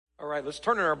All right, let's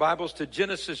turn in our Bibles to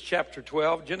Genesis chapter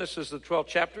 12. Genesis, the 12th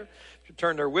chapter. If you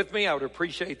turn there with me, I would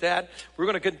appreciate that. We're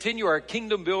going to continue our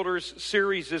Kingdom Builders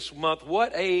series this month.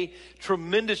 What a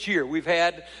tremendous year. We've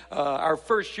had our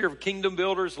first year of Kingdom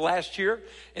Builders last year.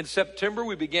 In September,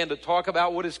 we began to talk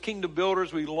about what is Kingdom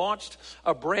Builders. We launched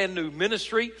a brand new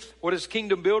ministry. What is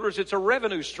Kingdom Builders? It's a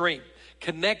revenue stream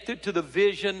connected to the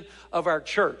vision of our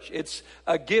church. It's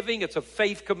a giving. It's a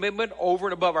faith commitment over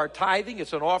and above our tithing.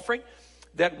 It's an offering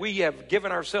that we have given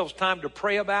ourselves time to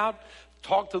pray about,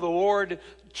 talk to the Lord,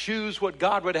 choose what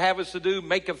God would have us to do,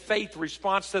 make a faith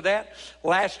response to that.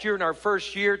 Last year, in our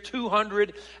first year,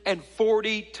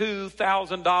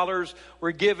 $242,000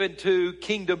 were given to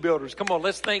Kingdom Builders. Come on,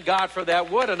 let's thank God for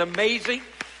that. What an amazing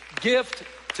gift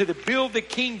to build the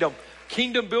kingdom.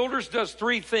 Kingdom Builders does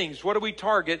three things. What do we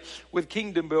target with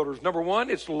Kingdom Builders? Number one,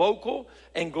 it's local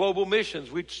and global missions.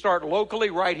 We start locally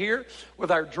right here with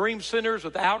our dream centers,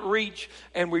 with outreach,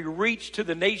 and we reach to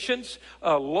the nations,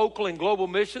 local and global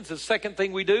missions. The second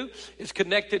thing we do is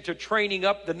connected to training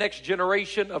up the next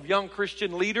generation of young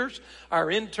Christian leaders,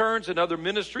 our interns and other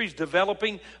ministries,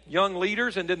 developing young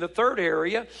leaders. And then the third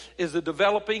area is the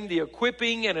developing, the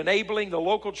equipping, and enabling the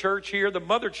local church here, the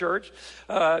mother church,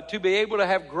 to be able to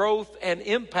have growth and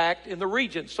impact in the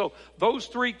region. So those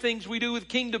three things we do with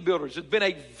Kingdom Builders. It's been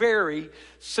a very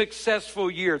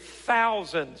successful year.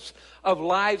 Thousands of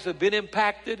lives have been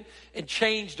impacted and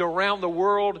changed around the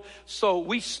world. So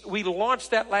we launched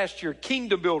that last year,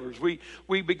 Kingdom Builders. We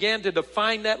began to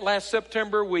define that last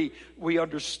September. We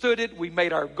understood it. We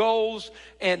made our goals.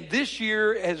 And this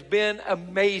year has been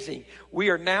amazing. We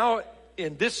are now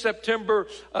in this September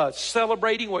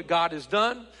celebrating what God has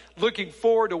done. Looking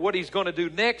forward to what he's going to do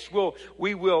next.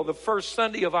 We will, the first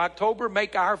Sunday of October,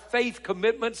 make our faith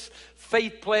commitments,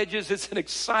 faith pledges. It's an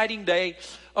exciting day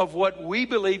of what we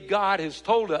believe God has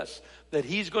told us that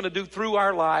he's going to do through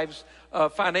our lives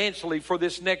financially for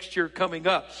this next year coming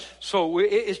up. So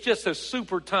it's just a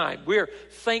super time. We're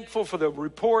thankful for the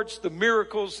reports, the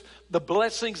miracles, the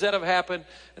blessings that have happened,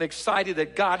 and excited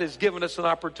that God has given us an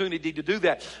opportunity to do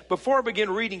that. Before I begin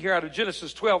reading here out of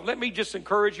Genesis 12, let me just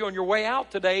encourage you on your way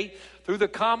out today through the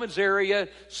Commons area,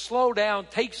 slow down,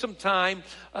 take some time.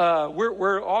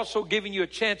 We're also giving you a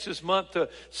chance this month to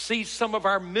see some of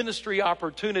our ministry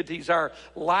opportunities. Our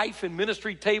life and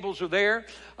ministry tables are there.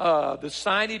 The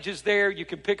signage is there. You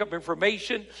can pick up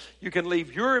information. You can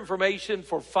leave your information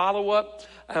for follow-up.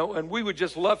 And we would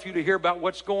just love for you to hear about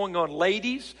what's going on.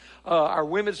 Ladies, our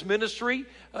women's ministry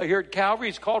here at Calvary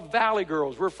is called Valley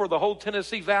Girls. We're for the whole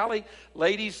Tennessee Valley.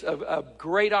 Ladies, a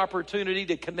great opportunity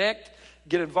to connect,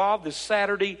 get involved this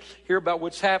Saturday, hear about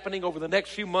what's happening over the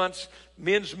next few months.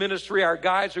 Men's ministry, our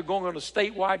guys are going on a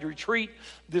statewide retreat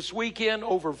this weekend.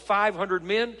 Over 500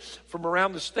 men from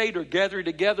around the state are gathering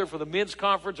together for the men's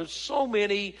conference. There's so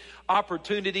many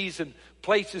opportunities and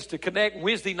places to connect.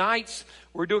 Wednesday nights,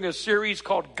 we're doing a series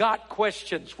called Got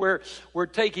Questions, where we're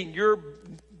taking your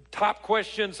top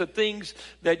questions, the things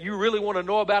that you really want to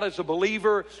know about as a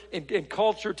believer in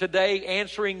culture today,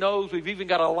 answering those. We've even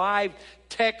got a live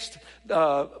text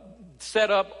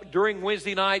set up during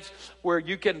Wednesday nights where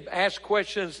you can ask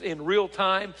questions in real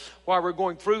time while we're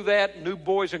going through that. New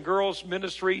boys and girls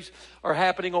ministries are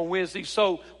happening on Wednesday.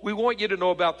 So we want you to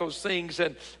know about those things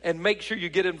and make sure you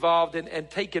get involved and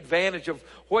take advantage of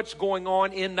what's going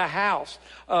on in the house.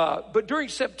 But during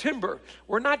September,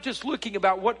 we're not just looking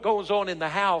about what goes on in the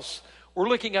house. We're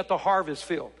looking at the harvest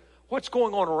field. What's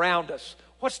going on around us?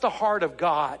 What's the heart of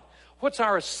God? What's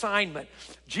our assignment?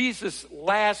 Jesus'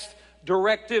 last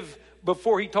directive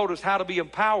before he told us how to be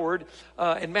empowered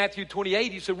in Matthew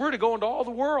 28, he said, we're to go into all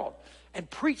the world and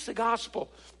preach the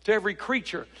gospel to every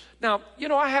creature. Now, you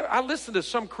know, I listen to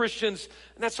some Christians,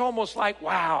 and that's almost like,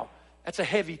 wow, that's a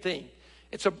heavy thing.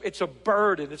 It's a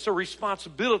burden. It's a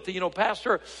responsibility. You know,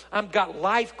 Pastor, I've got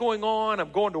life going on.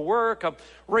 I'm going to work. I'm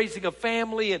raising a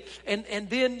family. And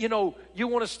then, you know, you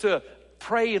want us to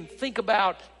pray and think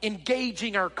about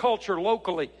engaging our culture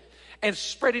locally and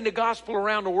spreading the gospel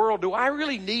around the world. Do I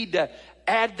really need to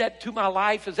add that to my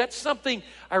life? Is that something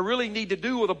I really need to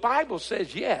do? Well, the Bible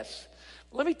says yes.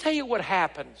 Let me tell you what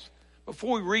happens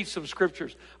before we read some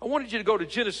scriptures. I wanted you to go to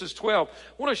Genesis 12. I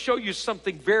want to show you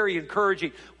something very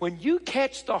encouraging. When you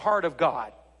catch the heart of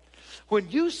God, when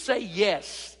you say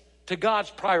yes to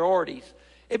God's priorities,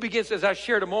 it begins, as I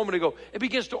shared a moment ago, it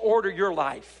begins to order your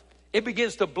life. It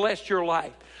begins to bless your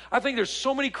life. I think there's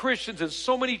so many Christians and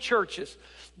so many churches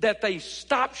that they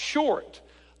stop short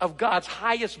of God's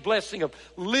highest blessing of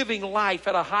living life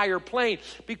at a higher plane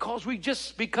because we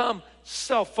just become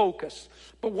self-focused.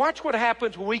 But watch what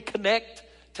happens when we connect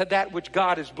to that which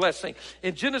God is blessing.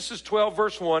 In Genesis 12,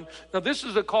 verse 1, now this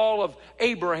is the call of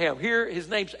Abraham. Here, his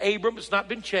name's Abram. It's not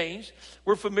been changed.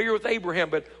 We're familiar with Abraham,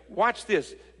 but watch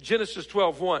this. Genesis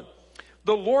 12, 1.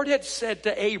 The Lord had said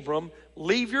to Abram,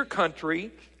 leave your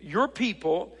country, your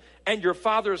people, and your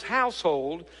father's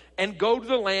household, and go to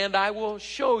the land I will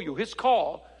show you. His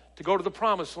call to go to the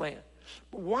promised land.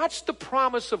 Watch the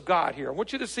promise of God here. I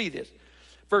want you to see this.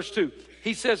 Verse 2,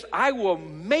 he says, I will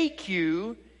make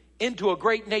you into a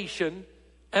great nation,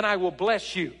 and I will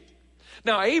bless you.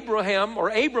 Now,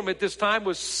 Abram at this time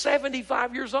was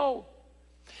 75 years old.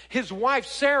 His wife,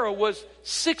 Sarah, was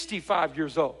 65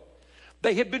 years old.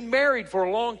 They had been married for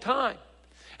a long time,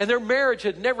 and their marriage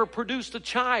had never produced a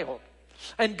child.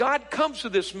 And God comes to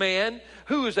this man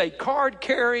who is a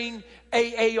card-carrying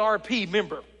AARP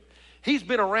member. He's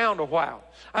been around a while.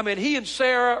 I mean, he and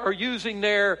Sarah are using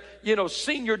their,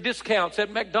 senior discounts at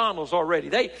McDonald's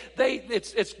already.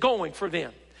 It's going for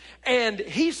them. And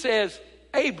he says,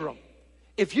 Abram,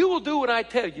 if you will do what I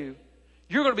tell you,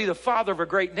 you're going to be the father of a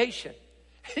great nation.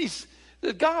 He's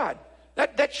God.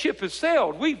 That ship has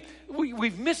sailed.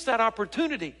 We've missed that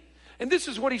opportunity. And this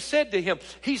is what he said to him.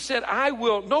 He said, I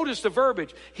will, notice the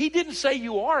verbiage. He didn't say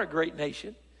you are a great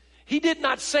nation. He did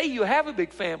not say you have a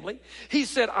big family. He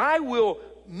said, I will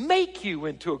make you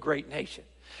into a great nation.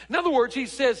 In other words, he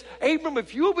says, Abram,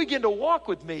 if you'll begin to walk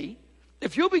with me,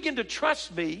 if you'll begin to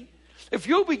trust me, if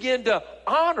you'll begin to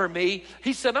honor me,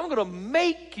 he said, I'm going to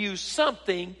make you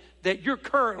something that you're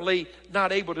currently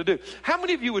not able to do. How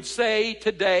many of you would say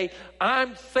today,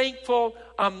 I'm thankful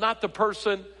I'm not the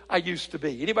person I used to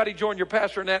be? Anybody join your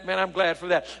pastor in that? Man, I'm glad for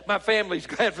that. My family's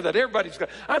glad for that. Everybody's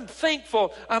glad. I'm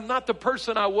thankful I'm not the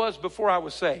person I was before I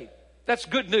was saved. That's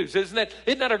good news, isn't it?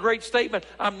 Isn't that a great statement?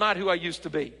 I'm not who I used to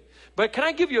be. But can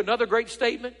I give you another great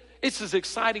statement? It's as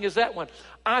exciting as that one.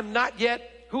 I'm not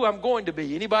yet who I'm going to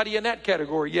be. Anybody in that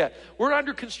category yet? We're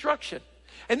under construction.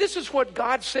 And this is what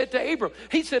God said to Abram.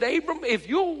 He said, Abram, if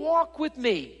you'll walk with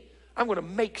me, I'm going to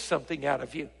make something out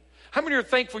of you. How many are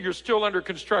thankful you're still under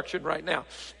construction right now?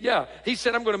 Yeah. He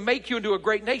said, I'm going to make you into a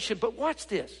great nation. But watch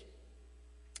this.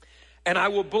 And I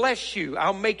will bless you.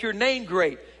 I'll make your name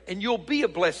great, and you'll be a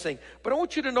blessing. But I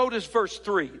want you to notice verse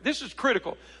 3. This is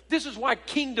critical. This is why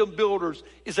Kingdom Builders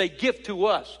is a gift to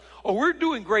us. Oh, we're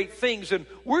doing great things and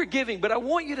we're giving, but I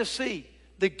want you to see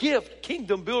the gift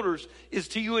Kingdom Builders is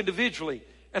to you individually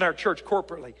and our church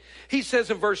corporately. He says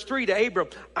in verse 3 to Abram,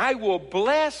 I will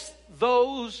bless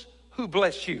those who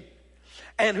bless you,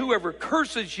 and whoever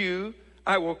curses you,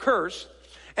 I will curse,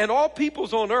 and all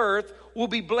peoples on earth will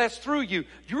be blessed through you. Do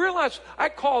you realize I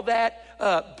call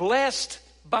that blessed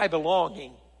by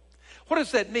belonging? What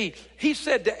does that mean? He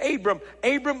said to Abram,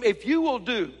 Abram, if you will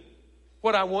do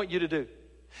what I want you to do.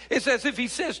 It's as if he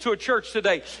says to a church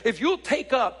today, if you'll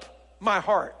take up my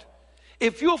heart,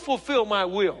 if you'll fulfill my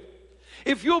will,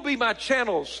 if you'll be my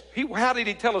channels, how did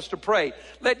he tell us to pray?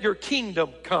 Let your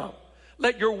kingdom come.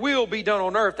 Let your will be done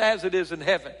on earth as it is in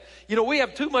heaven. You know, we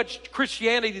have too much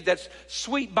Christianity that's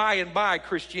sweet by and by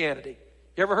Christianity.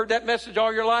 You ever heard that message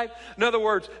all your life? In other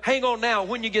words, hang on now.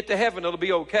 When you get to heaven, it'll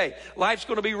be okay. Life's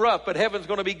going to be rough, but heaven's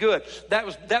going to be good. That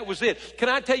was it. Can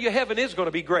I tell you, heaven is going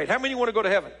to be great? How many want to go to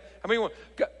heaven? How many want?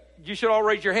 You should all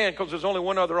raise your hand because there's only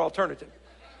one other alternative.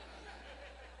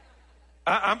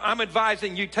 I'm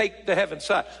advising you take the heaven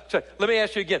side. So let me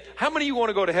ask you again. How many of you want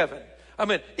to go to heaven? I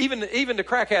mean, even the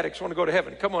crack addicts want to go to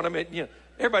heaven. Come on, I mean,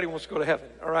 everybody wants to go to heaven,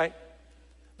 all right?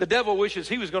 The devil wishes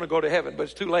he was going to go to heaven, but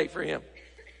it's too late for him.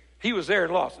 He was there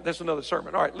and lost. That's another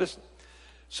sermon. All right, listen.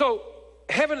 So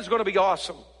heaven is going to be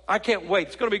awesome. I can't wait.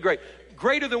 It's going to be great.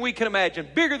 Greater than we can imagine.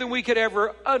 Bigger than we could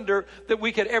ever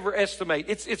estimate.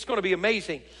 It's going to be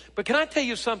amazing. But can I tell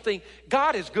you something?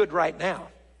 God is good right now.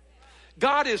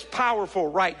 God is powerful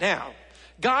right now.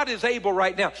 God is able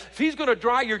right now. If he's going to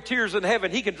dry your tears in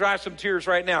heaven, he can dry some tears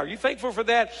right now. Are you thankful for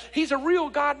that? He's a real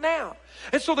God now.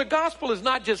 And so the gospel is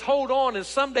not just hold on and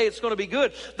someday it's going to be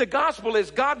good. The gospel is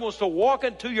God wants to walk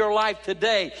into your life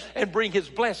today and bring his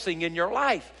blessing in your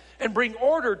life and bring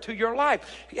order to your life.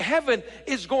 Heaven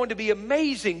is going to be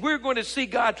amazing. We're going to see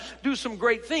God do some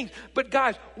great things. But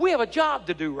guys, we have a job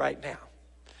to do right now.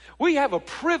 We have a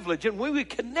privilege, and when we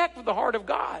connect with the heart of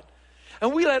God,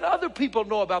 and we let other people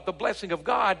know about the blessing of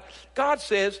God, God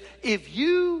says, if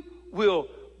you will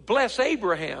bless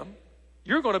Abraham,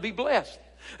 you're going to be blessed.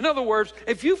 In other words,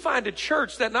 if you find a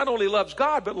church that not only loves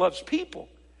God, but loves people,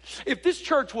 if this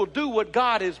church will do what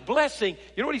God is blessing,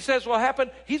 you know what he says will happen?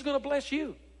 He's going to bless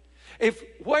you. If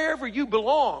wherever you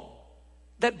belong,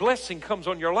 that blessing comes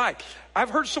on your life. I've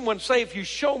heard someone say, if you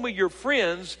show me your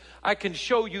friends, I can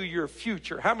show you your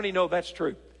future. How many know that's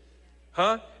true?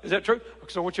 Huh? Is that true?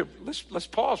 So I want you to, let's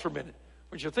pause for a minute.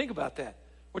 want you to think about that.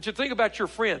 I want you to think about your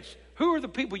friends. Who are the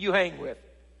people you hang with?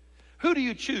 Who do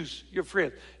you choose your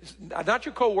friends? It's not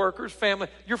your co-workers, family,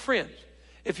 your friends.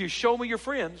 If you show me your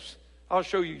friends, I'll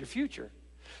show you your future.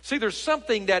 See, there's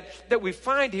something that we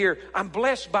find here. I'm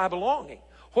blessed by belonging.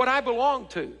 What I belong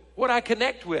to, what I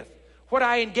connect with, what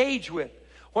I engage with.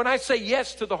 When I say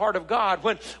yes to the heart of God,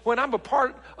 when I'm a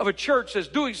part of a church that's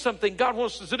doing something God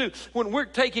wants us to do, when we're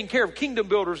taking care of kingdom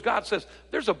builders, God says,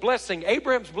 there's a blessing.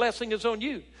 Abraham's blessing is on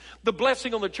you. The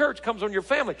blessing on the church comes on your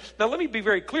family. Now, let me be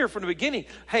very clear from the beginning.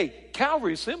 Hey,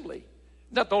 Calvary Assembly,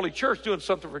 not the only church doing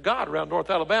something for God around North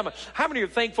Alabama. How many are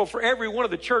thankful for every one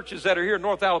of the churches that are here in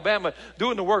North Alabama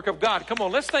doing the work of God? Come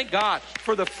on, let's thank God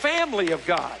for the family of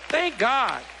God. Thank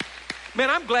God. Man,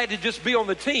 I'm glad to just be on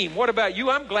the team. What about you?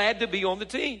 I'm glad to be on the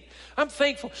team. I'm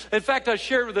thankful. In fact, I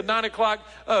shared with the 9 o'clock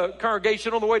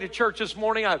congregation on the way to church this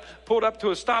morning. I pulled up to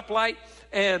a stoplight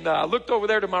and I looked over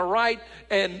there to my right,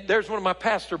 and there's one of my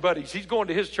pastor buddies. He's going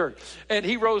to his church. And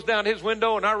he rolls down his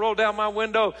window and I roll down my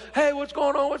window. Hey, what's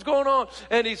going on? What's going on?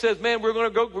 And he says, man, we're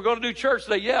going to do church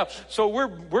today. Yeah. So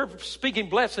we're speaking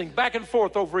blessing back and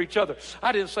forth over each other.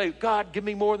 I didn't say, God, give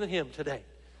me more than him today.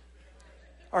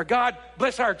 Or God,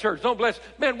 bless our church. Don't bless.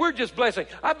 Man, we're just blessing.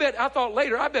 I bet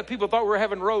people thought we were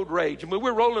having road rage. I mean,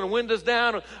 we're rolling the windows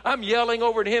down. I'm yelling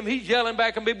over at him. He's yelling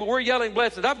back at me, but we're yelling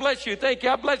blessings. I bless you. Thank you.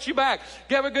 I bless you back.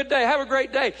 You have a good day. Have a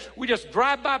great day. We just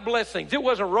drive by blessings. It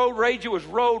wasn't road rage. It was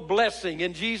road blessing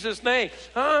in Jesus' name.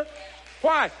 Huh?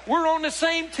 Why? We're on the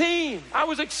same team. I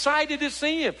was excited to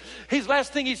see him. His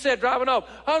last thing he said driving off,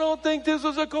 I don't think this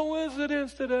was a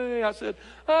coincidence today. I said,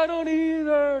 I don't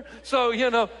either. So,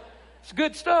 it's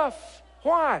good stuff.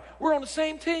 Why? We're on the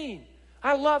same team.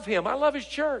 I love him. I love his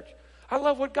church. I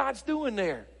love what God's doing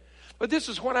there. But this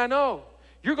is what I know.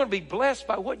 You're going to be blessed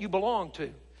by what you belong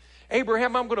to.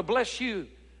 Abraham, I'm going to bless you.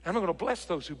 And I'm going to bless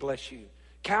those who bless you.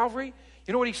 Calvary,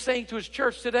 you know what he's saying to his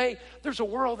church today? There's a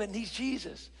world that needs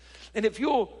Jesus. And if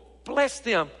you'll bless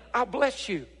them, I'll bless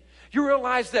you. You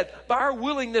realize that by our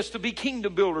willingness to be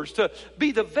kingdom builders, to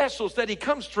be the vessels that he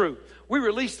comes through, we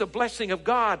release the blessing of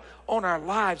God on our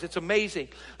lives. It's amazing.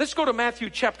 Let's go to Matthew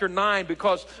chapter 9,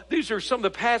 because these are some of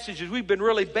the passages we've been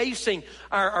really basing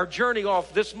our journey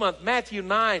off this month. Matthew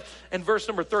 9 and verse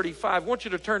number 35. I want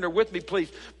you to turn there with me,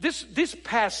 please. This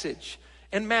passage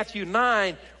in Matthew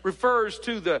 9 refers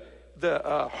to the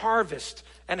harvest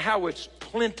and how it's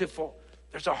plentiful.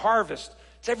 There's a harvest.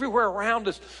 It's everywhere around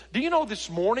us. Do you know this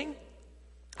morning,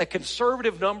 a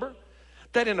conservative number,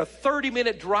 that in a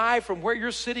 30-minute drive from where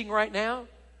you're sitting right now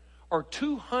are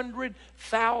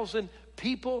 200,000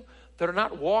 people that are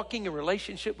not walking in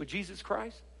relationship with Jesus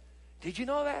Christ? Did you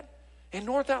know that? In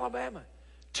North Alabama,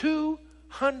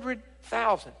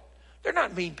 200,000. They're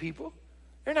not mean people.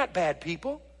 They're not bad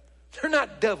people. They're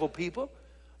not devil people.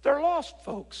 They're lost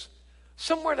folks.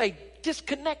 Somewhere they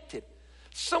disconnected.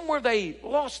 Somewhere they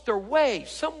lost their way.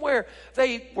 Somewhere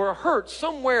they were hurt.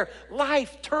 Somewhere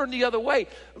life turned the other way.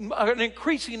 An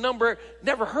increasing number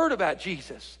never heard about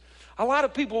Jesus. A lot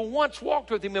of people once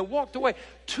walked with him and walked away.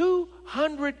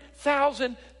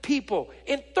 200,000 people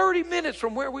in 30 minutes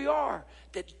from where we are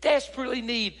that desperately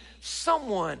need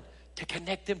someone to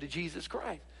connect them to Jesus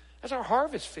Christ. That's our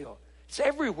harvest field. It's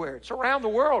everywhere. It's around the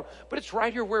world, but it's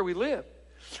right here where we live.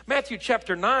 Matthew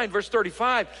chapter 9, verse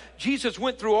 35, Jesus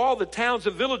went through all the towns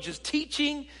and villages,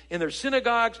 teaching in their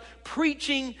synagogues,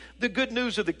 preaching the good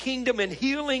news of the kingdom, and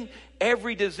healing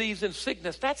every disease and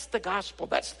sickness. That's the gospel.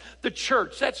 That's the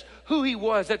church. That's who he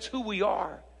was. That's who we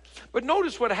are. But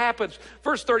notice what happens.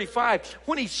 Verse 35,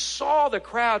 when he saw the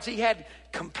crowds, he had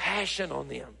compassion on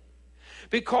them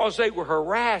because they were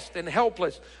harassed and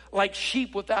helpless like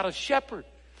sheep without a shepherd.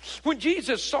 When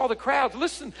Jesus saw the crowds,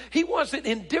 listen, he wasn't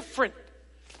indifferent.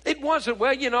 It wasn't,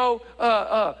 what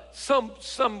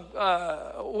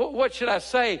should I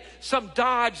say? Some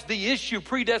dodge the issue,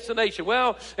 predestination.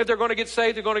 Well, if they're going to get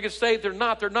saved, they're going to get saved. They're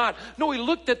not, they're not. No, he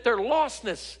looked at their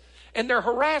lostness and their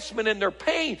harassment and their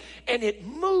pain, and it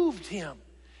moved him.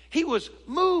 He was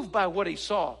moved by what he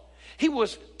saw. He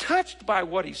was touched by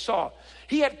what he saw.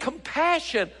 He had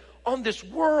compassion on this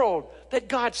world that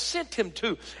God sent him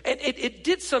to. And it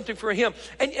did something for him.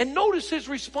 And notice his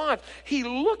response. He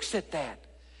looks at that.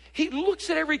 He looks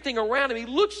at everything around him. He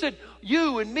looks at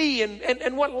you and me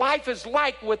and what life is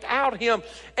like without him.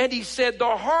 And he said,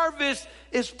 the harvest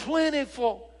is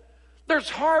plentiful. There's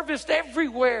harvest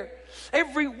everywhere.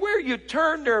 Everywhere you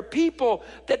turn, there are people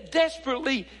that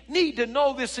desperately need to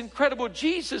know this incredible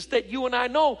Jesus that you and I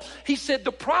know. He said,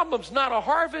 the problem's not a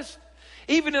harvest.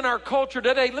 Even in our culture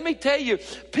today, let me tell you,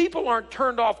 people aren't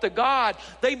turned off to God.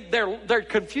 They're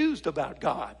confused about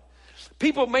God.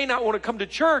 People may not want to come to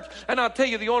church, and I'll tell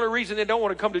you the only reason they don't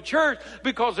want to come to church,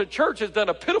 because the church has done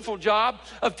a pitiful job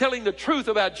of telling the truth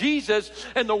about Jesus,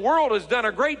 and the world has done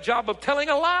a great job of telling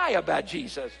a lie about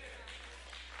Jesus.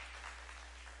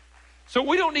 So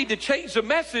we don't need to change the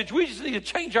message. We just need to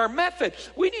change our method.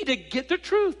 We need to get the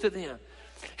truth to them.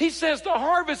 He says the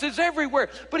harvest is everywhere.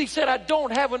 But he said, I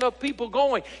don't have enough people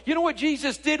going. You know what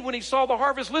Jesus did when he saw the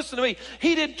harvest? Listen to me.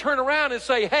 He didn't turn around and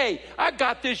say, hey, I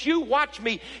got this. You watch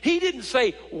me. He didn't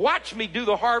say, watch me do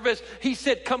the harvest. He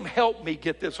said, come help me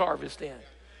get this harvest in.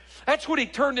 That's what he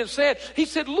turned and said. He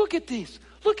said, look at these.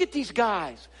 Look at these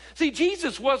guys. See,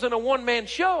 Jesus wasn't a one-man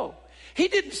show. He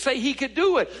didn't say he could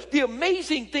do it. The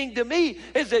amazing thing to me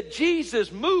is that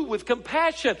Jesus moved with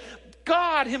compassion.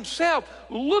 God himself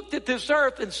looked at this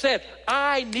earth and said,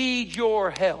 I need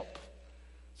your help.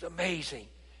 It's amazing.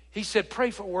 He said, pray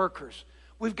for workers.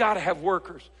 We've got to have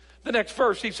workers. The next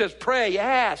verse, he says, pray,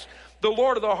 ask the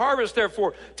Lord of the harvest,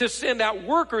 therefore, to send out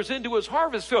workers into his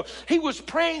harvest field. He was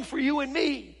praying for you and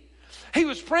me. He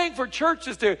was praying for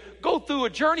churches to go through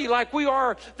a journey like we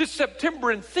are this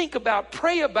September and think about,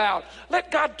 pray about,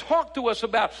 let God talk to us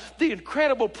about the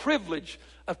incredible privilege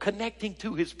of connecting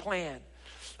to his plan,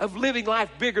 of living life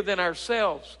bigger than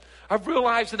ourselves, of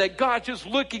realizing that God's just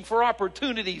looking for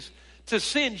opportunities to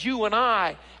send you and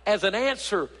I as an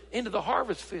answer into the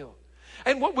harvest field.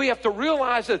 And what we have to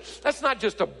realize is that's not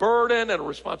just a burden and a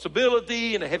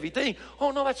responsibility and a heavy thing.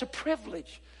 Oh no, that's a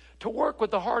privilege to work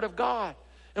with the heart of God.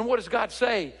 And what does God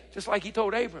say? Just like he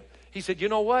told Abram. He said, you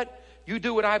know what? You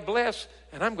do what I bless,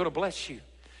 and I'm going to bless you.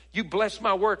 You bless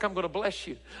my work, I'm going to bless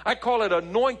you. I call it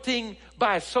anointing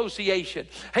by association.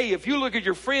 Hey, if you look at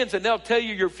your friends and they'll tell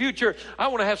you your future, I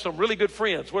want to have some really good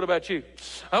friends. What about you?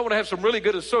 I want to have some really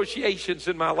good associations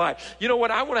in my life. You know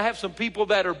what? I want to have some people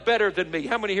that are better than me.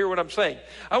 How many hear what I'm saying?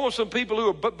 I want some people who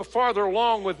are farther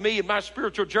along with me in my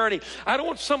spiritual journey. I don't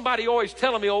want somebody always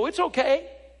telling me, oh, it's okay.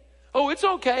 Oh, it's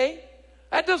okay.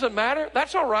 That doesn't matter.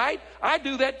 That's all right. I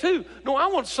do that too. No, I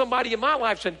want somebody in my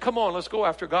life saying, come on, let's go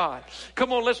after God.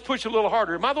 Come on, let's push a little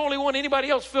harder. Am I the only one? Anybody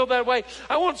else feel that way?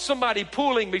 I want somebody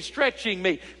pulling me, stretching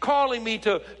me, calling me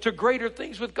to greater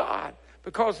things with God,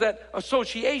 because that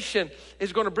association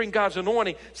is going to bring God's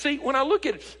anointing. See, when I look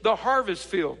at the harvest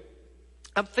field,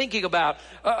 I'm thinking about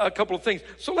a couple of things.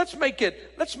 So let's make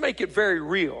it very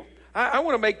real. I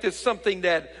want to make this something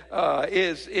that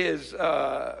is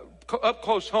up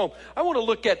close home. I want to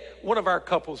look at one of our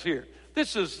couples here.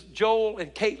 This is Joel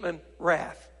and Caitlin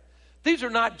Raths. These are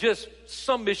not just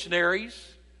some missionaries.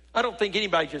 I don't think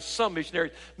anybody's just some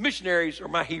missionaries. Missionaries are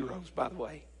my heroes, by the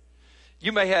way.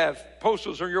 You may have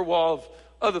posters on your wall of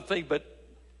other things, but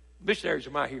missionaries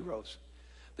are my heroes.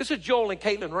 This is Joel and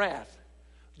Caitlin Raths.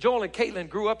 Joel and Caitlin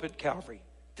grew up at Calvary.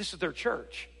 This is their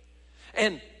church.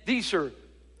 And these are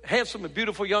handsome and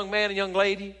beautiful young man and young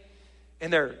lady.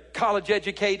 And they're college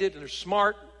educated, and they're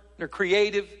smart, they're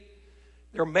creative,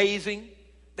 they're amazing.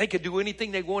 They could do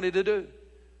anything they wanted to do.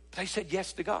 But they said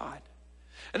yes to God.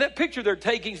 And that picture they're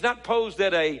taking is not posed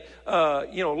at a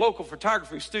local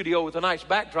photography studio with a nice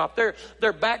backdrop.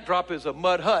 Their backdrop is a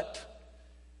mud hut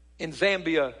in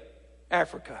Zambia,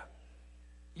 Africa.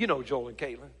 You know Joel and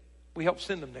Caitlin. We helped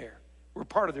send them there. We're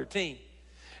part of their team.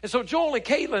 And so Joel and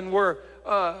Caitlin were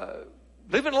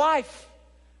living life.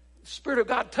 The Spirit of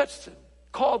God touched them,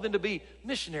 called them to be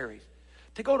missionaries,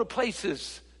 to go to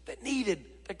places that needed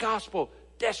the gospel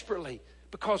desperately,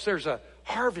 because there's a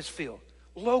harvest field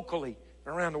locally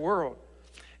around the world.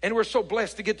 And we're so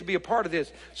blessed to get to be a part of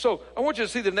this. So I want you to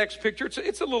see the next picture.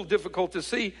 It's a little difficult to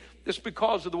see just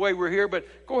because of the way we're here,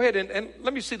 but go ahead and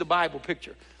let me see the Bible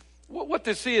picture. What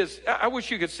this is, I wish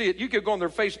you could see it. You could go on their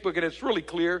Facebook and it's really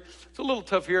clear. It's a little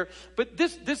tough here, but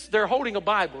this they're holding a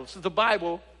Bible. This is the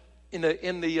Bible in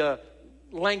the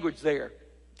language there.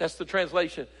 That's the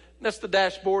translation. And that's the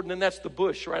dashboard, and then that's the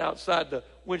bush right outside the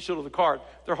windshield of the car.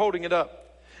 They're holding it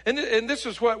up. And this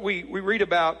is what we read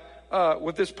about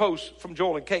with this post from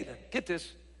Joel and Caitlin. Get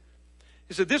this.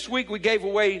 He said, this week we gave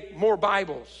away more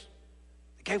Bibles.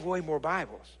 They gave away more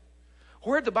Bibles.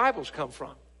 Where'd the Bibles come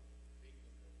from?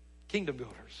 Kingdom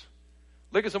builders.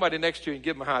 Look at somebody next to you and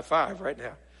give them a high five right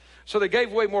now. So they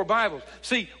gave away more Bibles.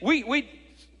 See, we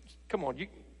come on, you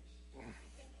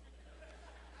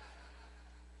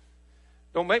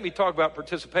don't make me talk about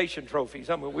participation trophies.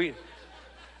 I'm going to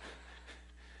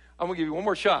give you one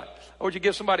more shot. I want you to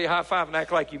give somebody a high five and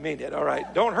act like you mean it. All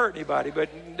right. Don't hurt anybody, but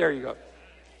there you go.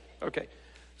 Okay.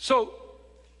 So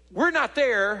we're not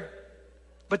there,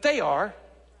 but they are.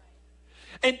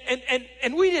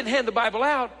 And we didn't hand the Bible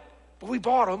out, but we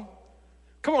bought them.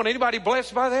 Come on, anybody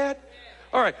blessed by that?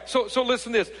 All right. So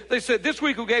listen to this. They said this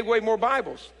week we gave away more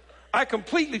Bibles. I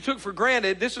completely took for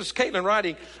granted, this is Caitlin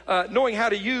writing, knowing how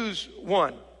to use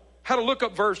one, how to look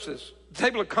up verses,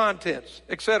 table of contents,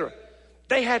 etc.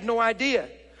 They had no idea.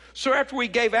 So after we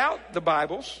gave out the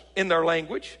Bibles in their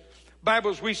language,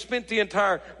 we spent the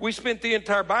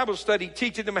entire Bible study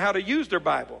teaching them how to use their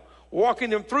Bible, walking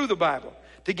them through the Bible,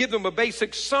 to give them a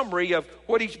basic summary of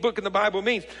what each book in the Bible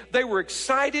means. They were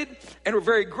excited and were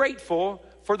very grateful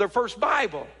for their first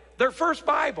Bible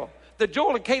that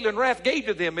Joel and Caitlin Raths gave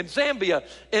to them in Zambia,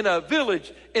 in a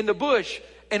village, in the bush.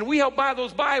 And we helped buy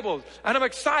those Bibles. And I'm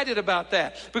excited about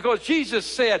that because Jesus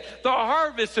said, the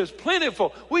harvest is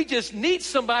plentiful. We just need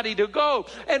somebody to go.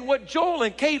 And what Joel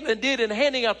and Caitlin did in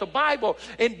handing out the Bible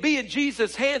and being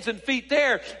Jesus' hands and feet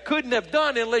there couldn't have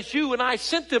done unless you and I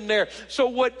sent them there. So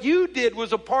what you did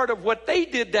was a part of what they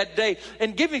did that day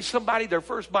and giving somebody their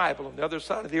first Bible on the other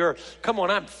side of the earth. Come on,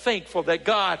 I'm thankful that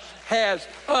God has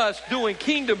us doing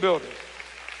kingdom building.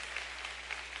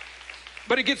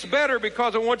 But it gets better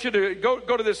because I want you to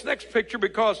go to this next picture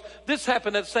because this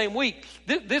happened that same week.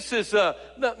 This is,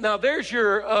 now there's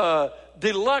your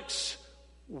deluxe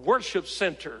worship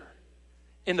center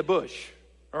in the bush,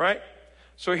 all right?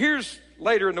 So here's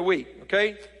later in the week,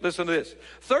 okay? Listen to this.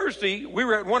 Thursday, we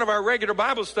were at one of our regular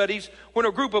Bible studies when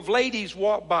a group of ladies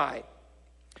walked by.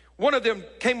 One of them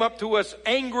came up to us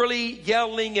angrily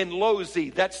yelling in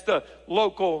Lozi. That's the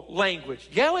local language.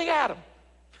 Yelling at them,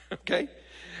 okay?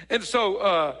 And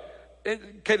so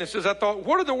Caitlin says, I thought,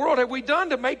 what in the world have we done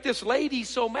to make this lady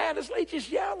so mad? This lady's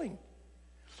just yelling.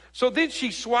 So then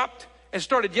she swapped and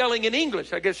started yelling in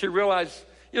English. I guess she realized,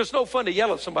 it's no fun to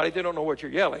yell at somebody if they don't know what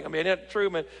you're yelling. I mean, that's true,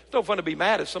 man. It's no fun to be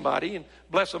mad at somebody and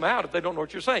bless them out if they don't know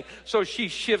what you're saying. So she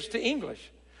shifts to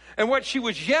English. And what she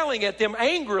was yelling at them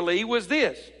angrily was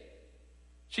this.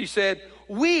 She said,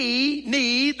 we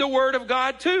need the Word of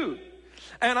God too.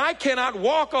 And I cannot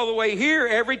walk all the way here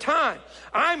every time.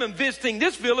 I'm visiting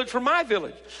this village from my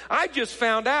village. I just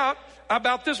found out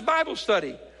about this Bible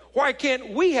study. Why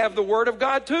can't we have the Word of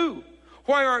God too?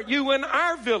 Why aren't you in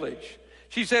our village?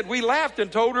 She said, we laughed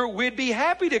and told her we'd be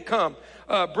happy to come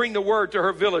bring the Word to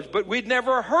her village, but we'd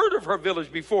never heard of her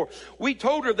village before. We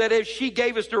told her that if she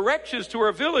gave us directions to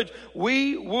her village,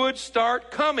 we would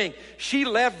start coming. She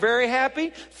left very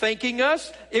happy, thanking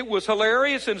us. It was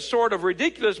hilarious and sort of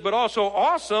ridiculous, but also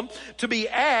awesome to be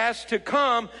asked to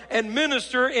come and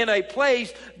minister in a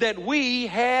place that we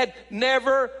had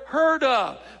never heard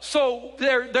of. So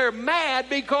they're mad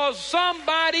because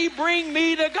somebody bring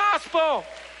me the gospel.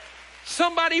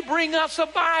 Somebody bring us a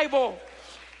Bible.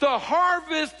 The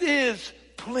harvest is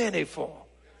plentiful,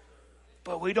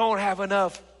 but we don't have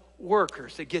enough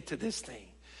workers to get to this thing.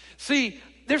 See,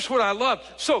 this is what I love.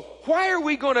 So why are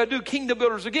we going to do Kingdom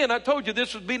Builders again? I told you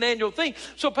this would be an annual thing.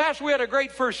 So Pastor, we had a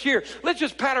great first year. Let's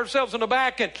just pat ourselves on the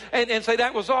back and say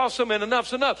that was awesome and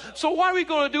enough's enough. So why are we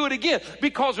going to do it again?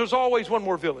 Because there's always one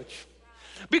more village.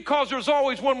 Because there's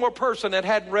always one more person that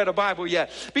hadn't read a Bible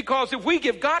yet. Because if we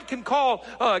give, God can call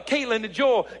Caitlin and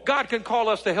Joel. God can call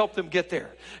us to help them get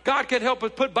there. God can help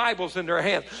us put Bibles in their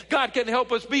hands. God can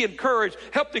help us be encouraged,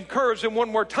 help encourage them one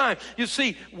more time. You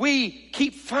see, we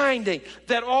keep finding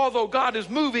that although God is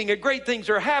moving and great things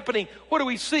are happening, what do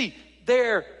we see?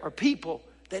 There are people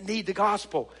that need the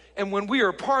gospel. And when we are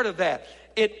a part of that,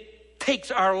 it takes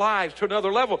our lives to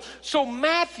another level. So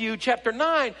Matthew chapter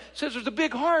 9 says there's a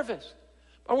big harvest.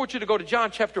 I want you to go to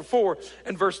John chapter 4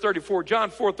 and verse 34,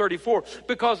 John 4:34,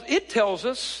 because it tells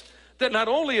us that not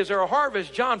only is there a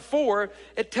harvest, John 4,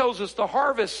 it tells us the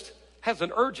harvest has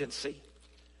an urgency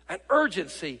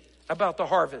about the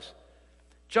harvest.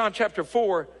 John chapter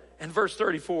 4 and verse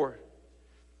 34.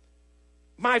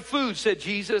 My food, said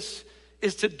Jesus,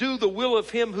 is to do the will of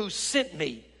him who sent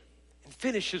me and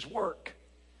finish his work.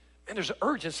 And there's an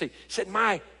urgency. He said,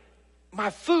 my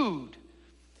food.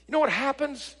 You know what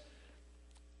happens?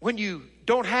 When you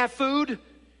don't have food,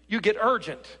 you get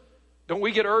urgent. Don't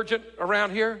we get urgent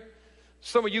around here?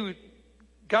 Some of you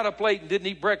got up late and didn't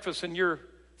eat breakfast and you're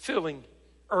feeling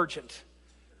urgent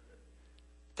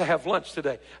to have lunch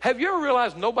today. Have you ever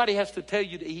realized nobody has to tell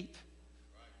you to eat?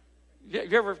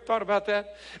 Have you ever thought about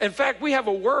that? In fact, we have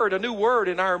a new word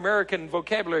in our American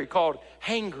vocabulary called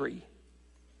hangry. You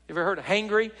ever heard of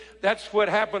hangry? That's what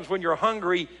happens when you're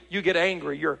hungry, you get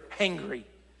angry. You're hangry.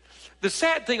 The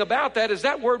sad thing about that is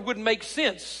that word wouldn't make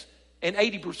sense in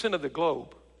 80% of the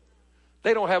globe.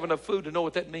 They don't have enough food to know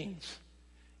what that means.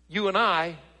 You and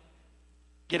I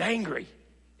get angry.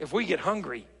 If we get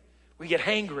hungry, we get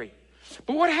hangry.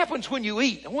 But what happens when you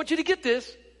eat? I want you to get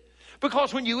this.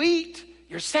 Because when you eat,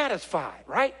 you're satisfied,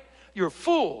 right? You're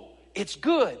full. It's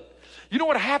good. You know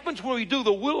what happens when we do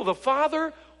the will of the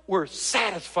Father? We're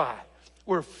satisfied.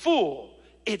 We're full.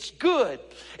 it's good.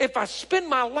 If I spend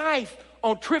my life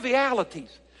on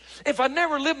trivialities, if I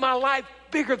never live my life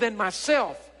bigger than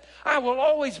myself, I will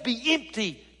always be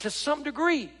empty to some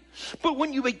degree. But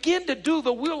when you begin to do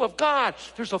the will of God,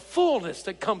 there's a fullness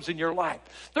that comes in your life.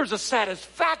 There's a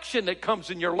satisfaction that comes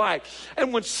in your life.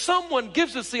 And when someone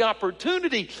gives us the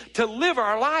opportunity to live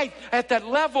our life at that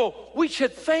level, we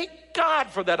should thank God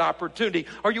for that opportunity.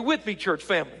 Are you with me, church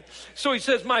family? So he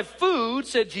says, my food,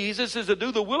 said Jesus, is to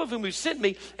do the will of him who sent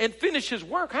me and finish his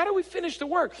work. How do we finish the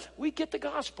work? We get the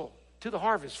gospel to the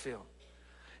harvest field.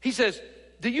 He says,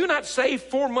 do you not say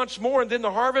 4 months more and then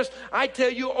the harvest? I tell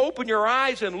you, open your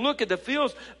eyes and look at the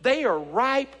fields. They are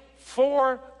ripe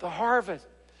for the harvest.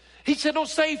 He said, don't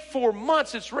say 4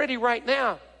 months. It's ready right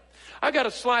now. I got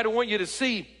a slide I want you to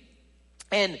see.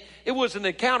 And it was an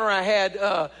encounter I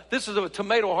had. This is a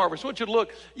tomato harvest. I want you to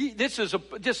look. This is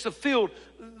just a field.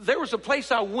 There was a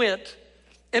place I went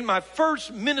in my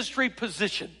first ministry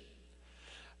position.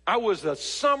 I was a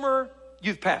summer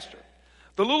youth pastor.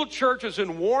 The little church is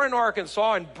in Warren,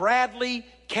 Arkansas, in Bradley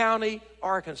County,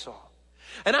 Arkansas.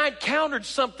 And I encountered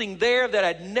something there that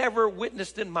I'd never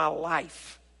witnessed in my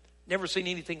life. Never seen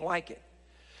anything like it.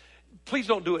 Please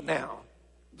don't do it now.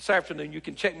 This afternoon, you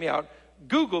can check me out.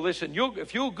 Google this, and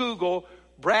if you'll Google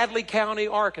Bradley County,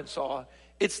 Arkansas,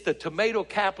 it's the tomato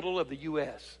capital of the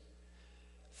U.S.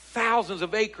 Thousands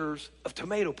of acres of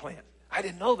tomato plants. I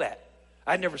didn't know that.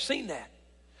 I'd never seen that.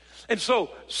 And so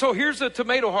here's the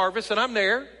tomato harvest, and I'm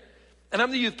there, and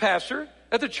I'm the youth pastor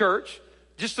at the church,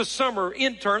 just a summer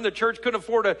intern. The church couldn't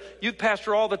afford a youth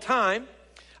pastor all the time.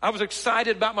 I was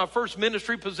excited about my first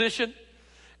ministry position,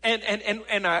 and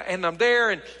I'm there,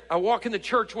 and I walk in the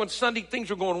church one Sunday. Things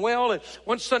are going well, and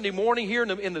one Sunday morning here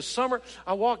in the summer,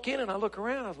 I walk in and I look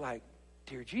around. I was like,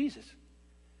 dear Jesus,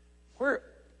 where'd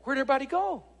everybody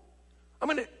go? I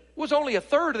mean, it was only a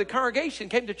third of the congregation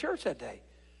came to church that day.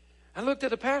 I looked at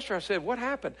the pastor. I said, what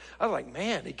happened? I was like,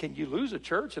 man, can you lose a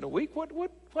church in a week?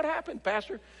 What happened,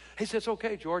 Pastor? He said, it's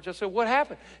okay, George. I said, what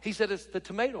happened? He said, it's the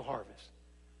tomato harvest.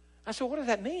 I said, what does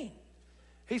that mean?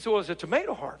 He said, well, it's a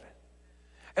tomato harvest.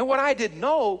 And what I didn't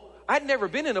know, I'd never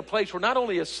been in a place where not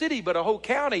only a city, but a whole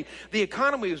county, the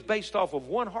economy was based off of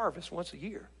one harvest once a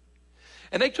year.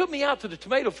 And they took me out to the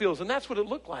tomato fields, and that's what it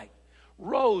looked like.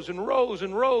 Rows and rows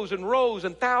and rows and rows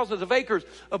and thousands of acres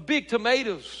of big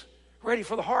tomatoes ready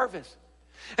for the harvest.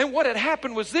 And what had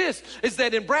happened was this, is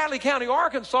that in Bradley County,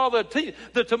 Arkansas,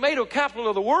 the tomato capital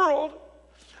of the world,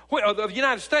 of the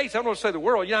United States, I don't want to say the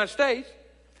world, United States,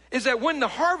 is that when the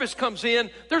harvest comes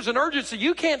in, there's an urgency.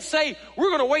 You can't say, we're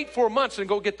going to wait 4 months and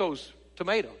go get those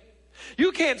tomatoes.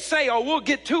 You can't say, oh, we'll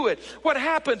get to it. What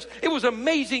happens, it was an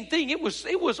amazing thing. It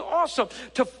was awesome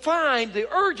to find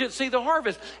the urgency of the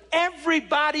harvest.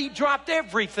 Everybody dropped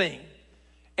everything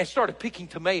and started picking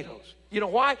tomatoes. You know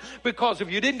why? Because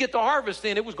if you didn't get the harvest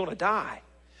in, it was going to die.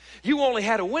 You only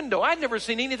had a window. I'd never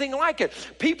seen anything like it.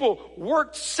 People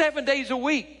worked 7 days a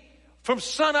week from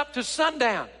sun up to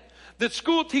sundown. The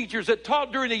school teachers that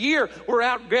taught during the year were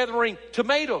out gathering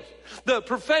tomatoes. The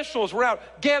professionals were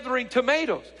out gathering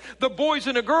tomatoes. The boys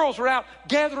and the girls were out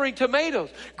gathering tomatoes.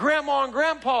 Grandma and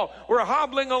grandpa were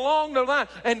hobbling along the line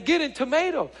and getting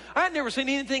tomatoes. I'd never seen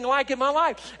anything like it in my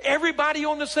life. Everybody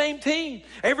on the same team.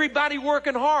 Everybody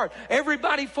working hard.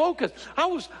 Everybody focused.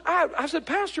 I said,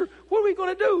 Pastor, what are we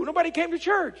going to do? Nobody came to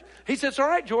church. He said, it's all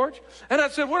right, George. And I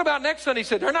said, what about next Sunday? He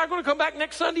said, they're not going to come back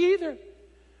next Sunday either.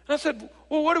 And I said,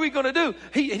 well, what are we going to do?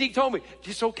 He told me,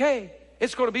 it's okay.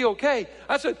 It's going to be okay.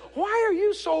 I said, why are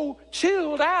you so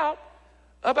chilled out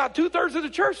about 2/3 of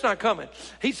the church not coming?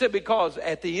 He said, because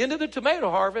at the end of the tomato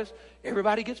harvest,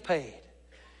 everybody gets paid.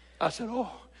 I said,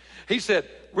 oh. He said,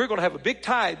 we're going to have a big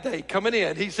tide day coming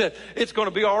in. He said, it's going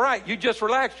to be all right. You just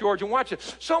relax, George, and watch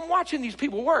it. So I'm watching these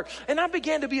people work. And I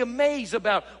began to be amazed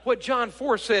about what John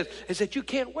 4 says, is that you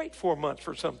can't wait 4 months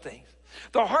for some things.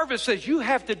 The harvest says you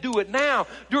have to do it now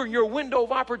during your window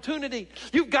of opportunity.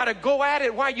 You've got to go at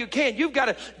it while you can. You've got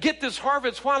to get this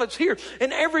harvest while it's here.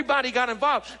 And everybody got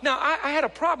involved. Now, I had a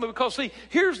problem because, see,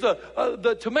 here's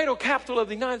the tomato capital of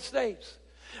the United States.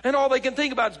 And all they can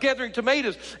think about is gathering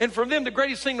tomatoes. And for them, the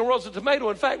greatest thing in the world is a tomato.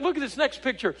 In fact, look at this next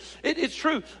picture. It's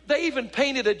true. They even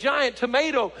painted a giant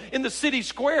tomato in the city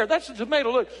square. That's a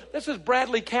tomato. Look, this is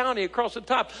Bradley County across the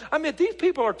top. I mean, these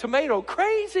people are tomato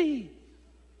crazy.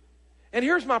 And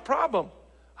here's my problem.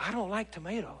 I don't like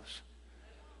tomatoes.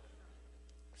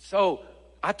 So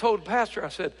I told the pastor, I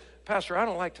said, Pastor, I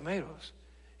don't like tomatoes.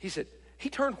 He said, he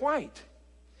turned white.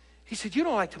 He said, you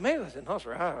don't like tomatoes? I said, no,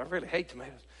 sir, I really hate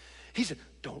tomatoes. He said,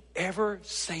 don't ever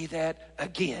say that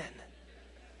again.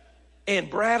 in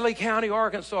Bradley County,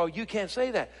 Arkansas, you can't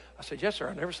say that. I said, yes, sir.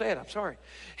 I never said it. I'm sorry.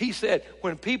 He said,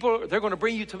 when people, they're going to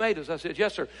bring you tomatoes. I said,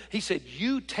 yes, sir. He said,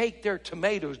 you take their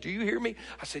tomatoes. Do you hear me?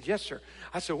 I said, yes, sir.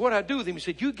 I said, what do I do with them? He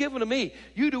said, you give them to me.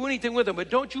 You do anything with them.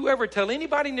 But don't you ever tell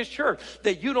anybody in this church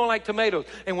that you don't like tomatoes.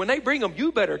 And when they bring them,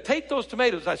 you better take those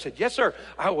tomatoes. I said, yes, sir.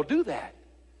 I will do that.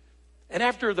 And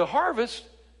after the harvest,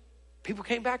 people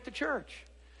came back to church.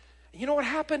 And you know what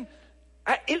happened?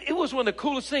 It was one of the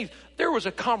coolest things. There was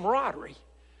a camaraderie.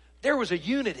 There was a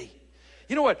unity.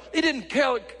 You know what? They didn't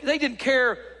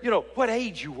care, what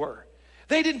age you were.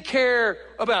 They didn't care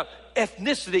about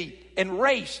ethnicity and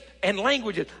race and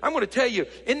languages. I'm going to tell you,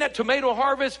 in that tomato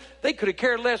harvest, they could have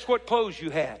cared less what clothes you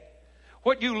had,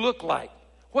 what you looked like,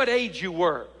 what age you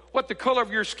were, what the color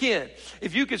of your skin.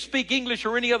 If you could speak English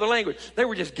or any other language, they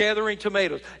were just gathering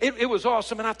tomatoes. It was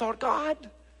awesome. And I thought, God,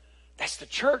 that's the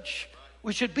church.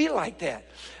 We should be like that.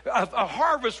 A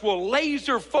harvest will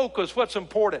laser focus what's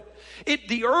important.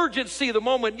 The urgency of the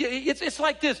moment, it's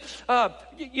like this.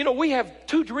 We have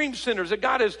 2 dream centers that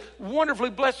God has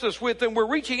wonderfully blessed us with, and we're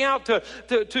reaching out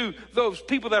to those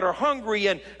people that are hungry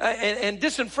and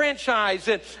disenfranchised,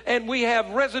 and we have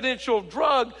residential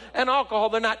drug and alcohol.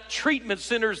 They're not treatment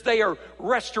centers. They are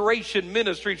restoration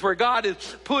ministries where God is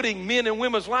putting men and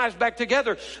women's lives back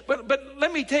together. But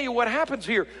let me tell you what happens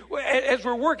here. As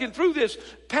we're working through this,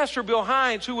 Pastor Bill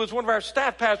Hines, who was one of our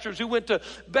staff pastors who went to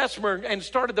Bessemer and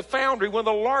started the Foundry, one of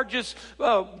the largest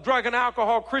drug and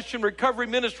alcohol Christian recovery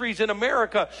ministries in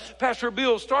America. Pastor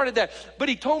Bill started that. But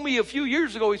he told me a few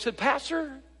years ago, he said,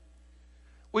 Pastor,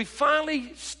 we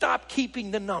finally stopped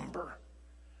keeping the number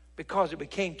because it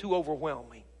became too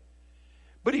overwhelming.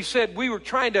 But he said we were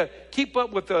trying to keep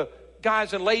up with the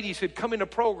guys and ladies who had come in the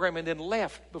program and then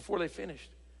left before they finished,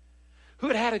 who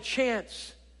had had a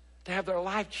chance to have their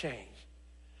life changed.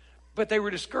 But they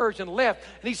were discouraged and left.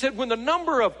 And he said when the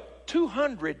number of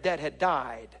 200 that had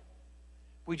died,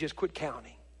 we just quit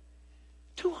counting.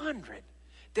 200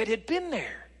 that had been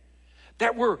there,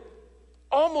 that were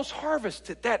almost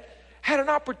harvested, that had an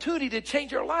opportunity to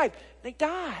change their life. They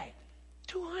died.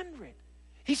 200.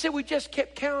 He said we just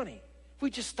kept counting. We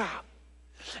just stopped.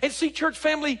 And see, church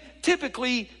family,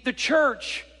 typically the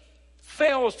church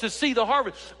fails to see the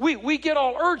harvest. We get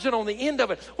all urgent on the end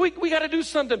of it. We got to do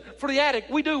something for the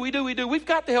addict. We do. We've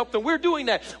got to help them. We're doing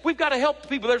that. We've got to help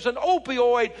people. There's an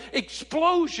opioid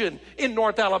explosion in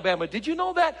North Alabama. Did you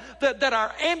know that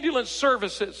our ambulance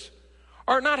services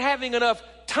are not having enough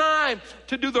time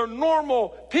to do their normal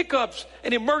pickups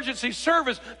and emergency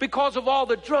service because of all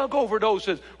the drug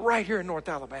overdoses right here in North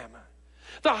Alabama?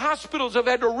 The hospitals have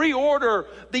had to reorder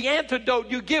the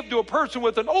antidote you give to a person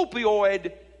with an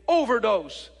opioid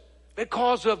overdose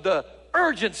because of the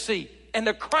urgency and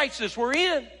the crisis we're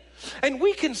in. And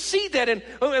we can see that and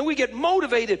we get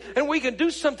motivated and we can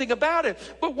do something about it.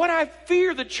 But what I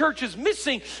fear the church is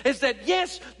missing is that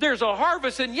yes, there's a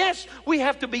harvest, and yes, we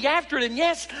have to be after it, and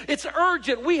yes, it's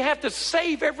urgent. We have to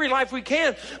save every life we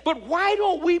can. But why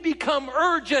don't we become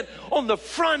urgent on the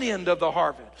front end of the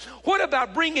harvest? What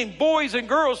about bringing boys and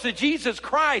girls to Jesus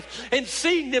Christ and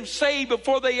seeing them saved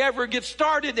before they ever get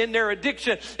started in their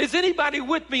addiction? Is anybody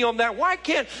with me on that? Why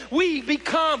can't we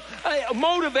become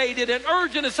motivated and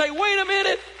urgent and say, wait a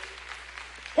minute,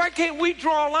 why can't we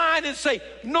draw a line and say,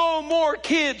 no more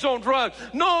kids on drugs,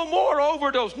 no more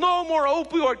overdose, no more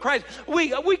opioid crisis?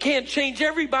 We can't change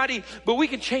everybody, but we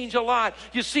can change a lot.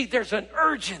 You see, there's an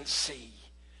urgency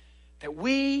that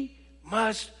we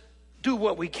must do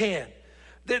what we can.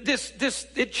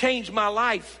 It changed my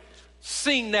life,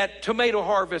 seeing that tomato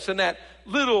harvest in that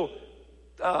little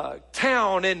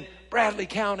town in Bradley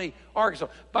County, Arkansas.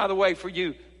 By the way, for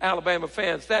you Alabama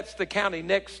fans, that's the county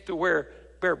next to where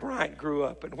Bear Bryant grew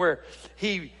up and where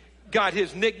he got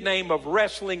his nickname of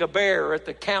wrestling a bear at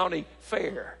the county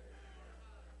fair.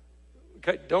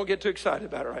 Okay, don't get too excited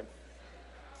about it, right?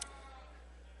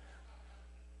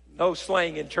 No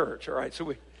slang in church, all right?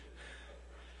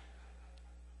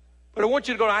 But I want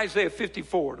you to go to Isaiah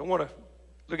 54. I want to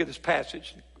look at this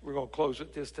passage. We're going to close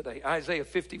with this today. Isaiah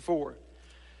 54.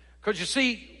 Because you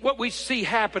see, what we see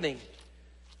happening,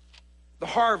 the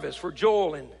harvest where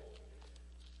Joel and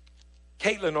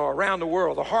Caitlin are around the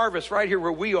world, the harvest right here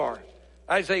where we are,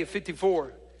 Isaiah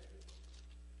 54,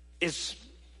 is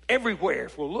everywhere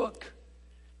if we'll look.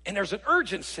 And there's an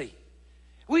urgency.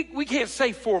 We can't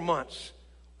say 4 months.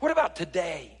 What about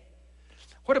today?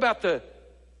 What about the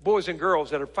boys and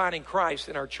girls that are finding Christ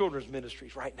in our children's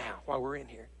ministries right now while we're in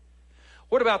here?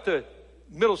 What about the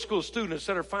middle school students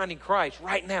that are finding Christ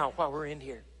right now while we're in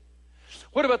here?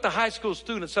 What about the high school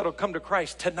students that will come to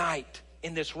Christ tonight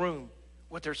in this room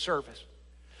with their service?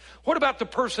 What about the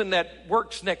person that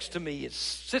works next to me,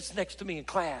 sits next to me in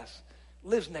class,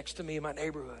 lives next to me in my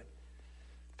neighborhood?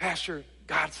 Pastor,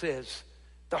 God says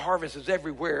the harvest is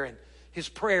everywhere, and his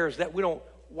prayer is that we don't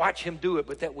watch him do it,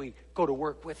 but that we go to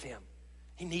work with him.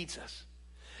 He needs us.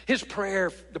 His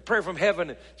prayer, the prayer from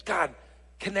heaven, is God,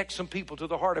 connect some people to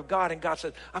the heart of God. And God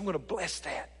said, I'm going to bless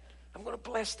that. I'm going to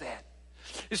bless that.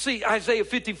 You see, Isaiah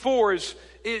 54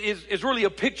 is really a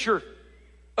picture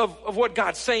of what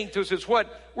God's saying to us. It's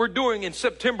what we're doing in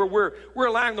September. We're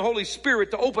allowing the Holy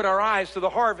Spirit to open our eyes to the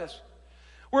harvest.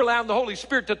 We're allowing the Holy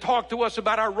Spirit to talk to us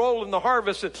about our role in the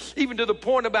harvest, and even to the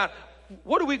point about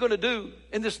what are we going to do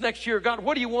in this next year? God,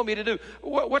 what do you want me to do?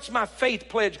 What's my faith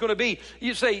pledge going to be?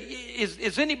 You say,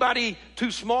 is anybody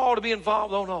too small to be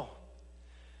involved? Oh, no.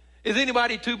 Is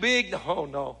anybody too big? Oh,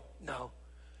 no.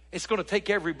 It's going to take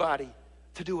everybody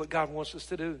to do what God wants us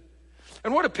to do.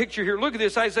 And what a picture here. Look at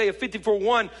this, Isaiah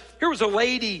 54:1. Here was a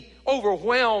lady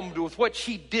overwhelmed with what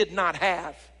she did not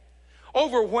have.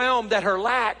 Overwhelmed at her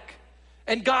lack.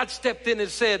 And God stepped in and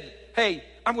said, hey,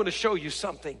 I'm going to show you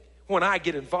something when I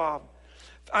get involved.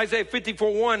 Isaiah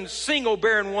 54:1, sing, O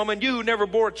barren woman, you who never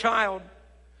bore a child.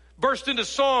 Burst into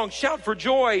song, shout for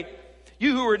joy,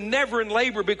 you who are never in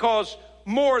labor, because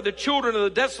more are the children of the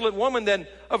desolate woman than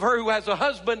of her who has a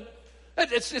husband.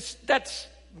 That's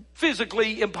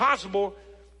physically impossible,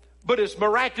 but it's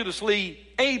miraculously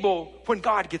able when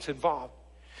God gets involved.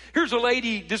 Here's a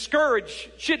lady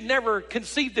discouraged. She'd never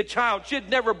conceived a child. She'd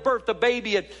never birthed a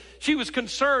baby, and she was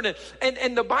concerned.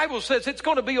 And the Bible says it's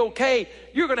going to be okay.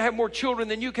 You're going to have more children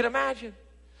than you can imagine.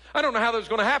 I don't know how that's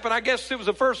going to happen. I guess it was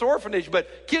the first orphanage,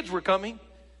 but kids were coming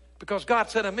because God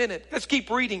said, I'm in it. Let's keep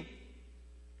reading.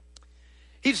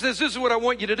 He says, this is what I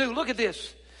want you to do. Look at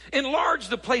this. Enlarge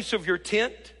the place of your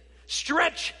tent.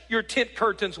 Stretch your tent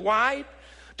curtains wide.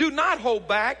 Do not hold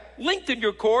back. Lengthen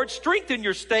your cords. Strengthen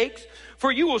your stakes.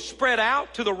 For you will spread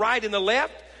out to the right and the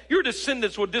left. Your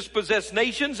descendants will dispossess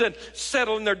nations and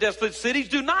settle in their desolate cities.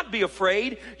 Do not be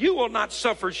afraid. You will not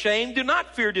suffer shame. Do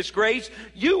not fear disgrace.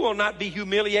 You will not be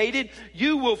humiliated.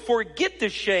 You will forget the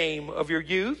shame of your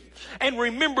youth and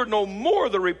remember no more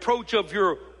the reproach of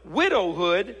your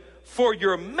widowhood, for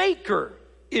your Maker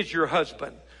is your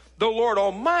husband. The Lord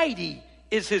Almighty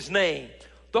is his name.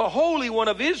 The Holy One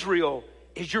of Israel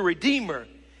is your Redeemer.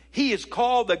 He is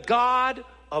called the God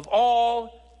of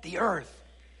all the earth.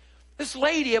 This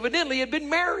lady evidently had been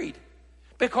married,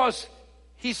 because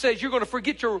he says you're going to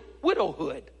forget your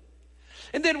widowhood.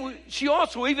 And then she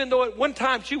also, even though at one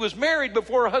time she was married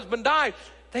before her husband died,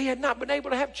 they had not been able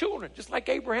to have children, just like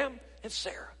Abraham and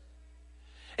Sarah.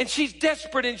 And she's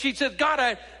desperate, and she says, God,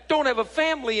 I don't have a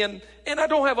family, and I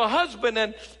don't have a husband,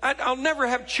 and I'll never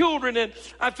have children, and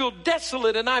I feel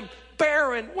desolate, and I'm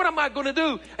barren. What am I going to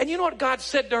do? And you know what God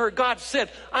said to her? God said,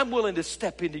 I'm willing to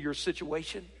step into your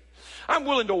situation. I'm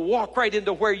willing to walk right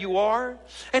into where you are.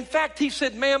 In fact, he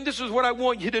said, ma'am, this is what I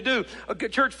want you to do.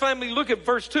 Church family, look at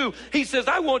verse 2. He says,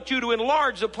 I want you to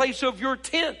enlarge the place of your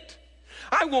tent.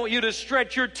 I want you to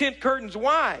stretch your tent curtains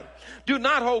wide. Do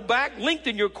not hold back.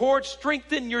 Lengthen your cords.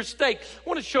 Strengthen your stake. I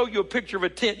want to show you a picture of a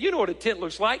tent. You know what a tent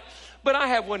looks like, but I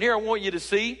have one here I want you to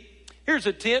see. Here's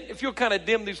a tent. If you'll kind of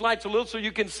dim these lights a little so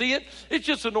you can see it, it's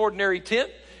just an ordinary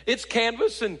tent. It's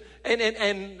canvas and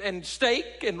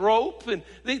stake and rope, and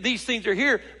these things are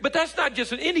here. But that's not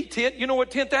just any tent. You know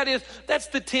what tent that is? That's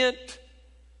the tent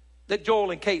that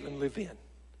Joel and Caitlin live in.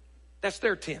 That's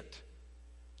their tent.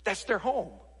 That's their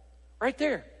home. Right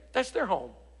there. That's their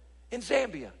home in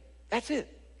Zambia. That's it.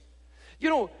 You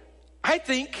know, I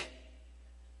think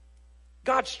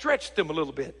God stretched them a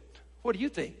little bit. What do you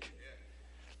think?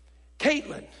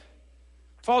 Caitlin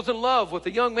falls in love with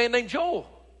a young man named Joel.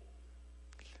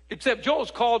 Except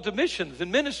Joel's called to missions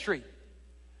and ministry.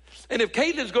 And if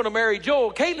Caitlin's going to marry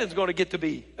Joel, Caitlin's going to get to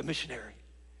be a missionary.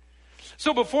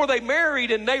 So before they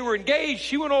married and they were engaged,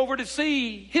 she went over to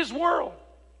see his world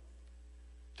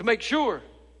to make sure.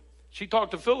 She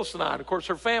talked to Phyllis and I, and of course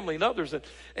her family and others.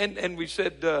 And we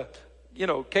said, you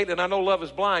know, Caitlin, I know love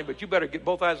is blind, but you better get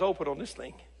both eyes open on this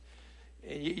thing.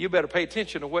 And you better pay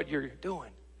attention to what you're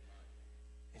doing.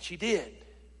 And she did.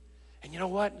 And you know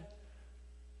what?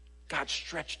 God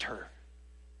stretched her,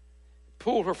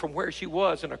 pulled her from where she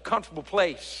was in a comfortable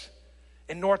place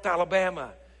in North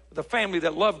Alabama with a family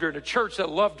that loved her and a church that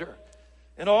loved her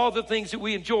and all the things that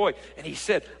we enjoy. And he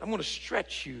said, I'm going to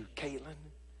stretch you, Caitlin.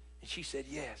 And she said,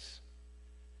 yes.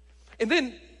 And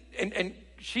then, and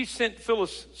she sent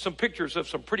Phyllis some pictures of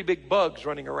some pretty big bugs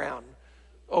running around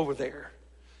over there.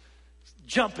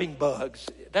 Jumping bugs.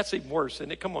 That's even worse,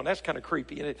 isn't it? Come on, that's kind of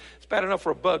creepy. And it's bad enough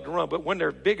for a bug to run, but when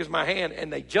they're big as my hand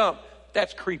and they jump,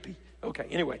 that's creepy. Okay,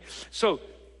 anyway. So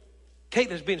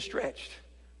Caitlin's being stretched.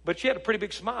 But she had a pretty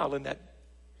big smile in that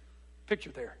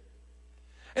picture there.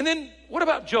 And then what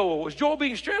about Joel? Was Joel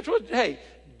being stretched? Well, hey,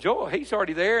 Joel, he's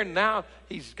already there, and now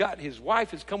he's got his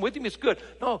wife has come with him. It's good.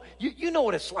 No, you know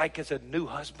what it's like as a new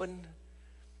husband.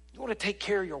 You want to take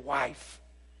care of your wife.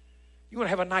 You want to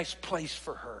have a nice place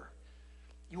for her.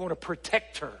 You want to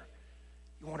protect her.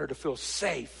 You want her to feel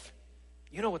safe.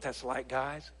 You know what that's like,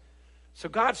 guys. So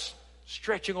God's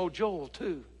stretching old Joel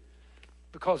too,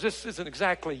 because this isn't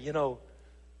exactly,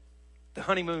 the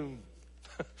honeymoon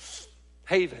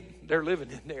haven they're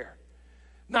living in there.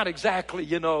 Not exactly,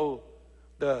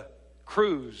 the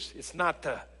cruise. It's not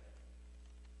the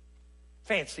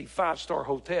fancy 5-star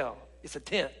hotel. It's a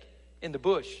tent in the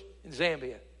bush in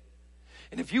Zambia.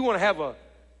 And if you want to have a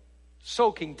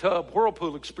soaking tub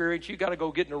whirlpool experience, you got to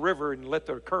go get in the river and let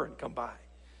the current come by.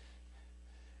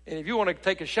 And if you want to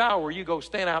take a shower, you go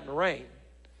stand out in the rain.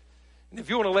 And if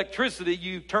you want electricity,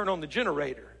 you turn on the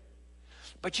generator.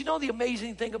 But the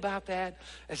amazing thing about that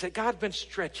is that God's been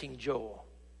stretching Joel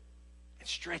and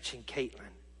stretching Caitlin.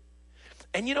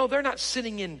 And they're not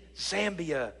sitting in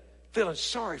Zambia feeling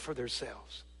sorry for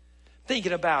themselves,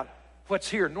 thinking about what's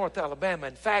here in North Alabama.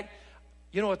 In fact,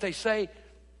 you know what they say?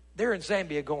 They're in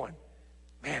Zambia going,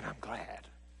 man, I'm glad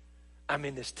I'm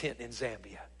in this tent in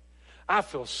Zambia. I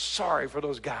feel sorry for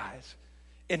those guys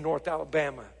in North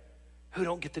Alabama who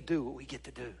don't get to do what we get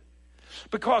to do.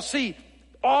 Because, see,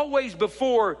 always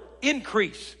before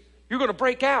increase, you're going to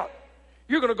break out.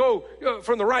 You're going to go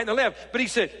from the right and the left. But he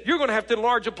said, you're going to have to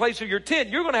enlarge the place of your tent.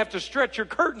 You're going to have to stretch your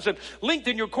curtains and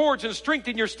lengthen your cords and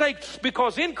strengthen your stakes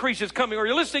because increase is coming. Are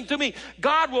you listening to me?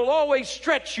 God will always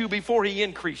stretch you before he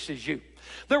increases you.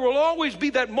 There will always be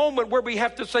that moment where we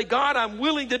have to say, God, I'm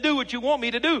willing to do what you want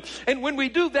me to do. And when we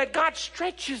do that, God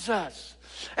stretches us.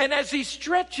 And as he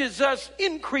stretches us,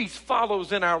 increase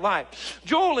follows in our life.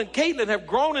 Joel and Caitlin have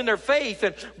grown in their faith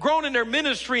and grown in their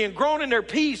ministry and grown in their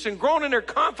peace and grown in their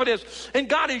confidence. And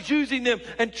God is using them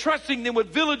and trusting them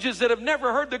with villages that have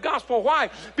never heard the gospel.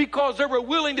 Why? Because they were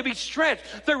willing to be stretched.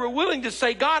 They were willing to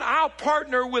say, God, I'll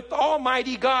partner with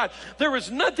Almighty God. There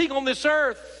is nothing on this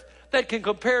earth that can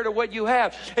compare to what you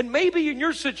have. And maybe in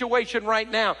your situation right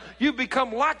now, you've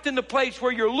become locked in the place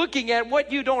where you're looking at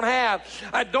what you don't have.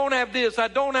 I don't have this. I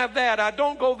don't have that. I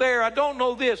don't go there. I don't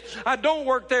know this. I don't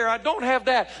work there. I don't have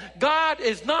that. God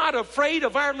is not afraid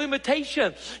of our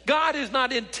limitation. God is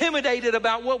not intimidated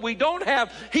about what we don't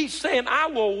have. He's saying, I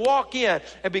will walk in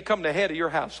and become the head of your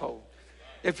household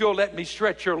if you'll let me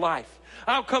stretch your life.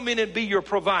 I'll come in and be your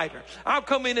provider. I'll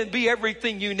come in and be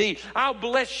everything you need. I'll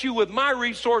bless you with my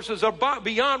resources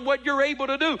beyond what you're able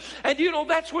to do. And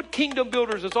that's what Kingdom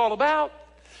Builders is all about.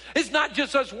 It's not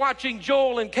just us watching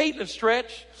Joel and Caitlin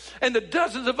stretch and the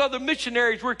dozens of other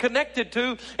missionaries we're connected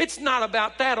to. It's not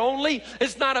about that only.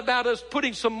 It's not about us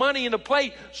putting some money in a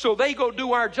plate so they go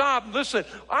do our job. Listen,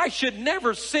 I should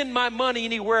never send my money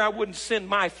anywhere I wouldn't send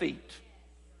my feet.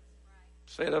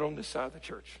 Say that on this side of the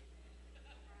church.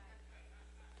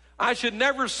 I should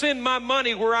never send my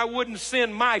money where I wouldn't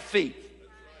send my feet.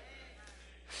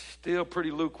 Still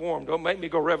pretty lukewarm. Don't make me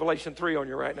go Revelation 3 on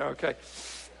you right now, okay?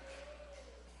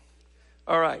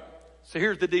 All right. So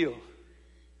here's the deal.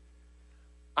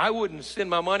 I wouldn't send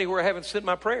my money where I haven't sent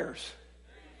my prayers.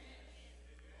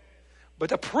 But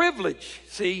the privilege,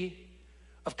 see,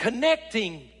 of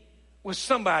connecting with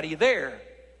somebody there.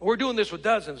 We're doing this with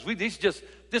dozens.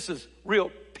 This is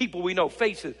real people we know,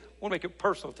 faces. I want to make it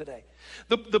personal today.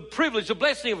 The privilege, the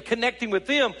blessing of connecting with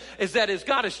them is that as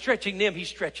God is stretching them, he's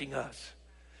stretching us.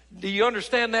 Do you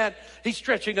understand that? He's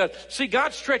stretching us. See,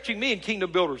 God's stretching me in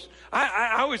Kingdom Builders.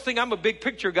 I always think I'm a big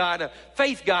picture guy, and a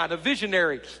faith guy, and a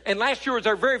visionary. And last year was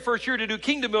our very first year to do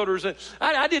Kingdom Builders. And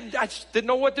I just didn't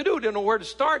know what to do. Didn't know where to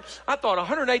start. I thought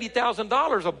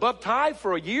 $180,000 above tithe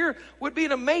for a year would be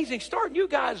an amazing start. And you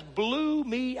guys blew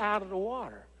me out of the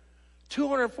water.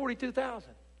 $242,000.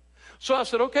 So I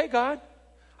said, okay, God,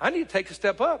 I need to take a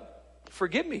step up.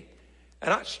 Forgive me.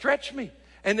 And stretch me.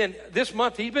 And then this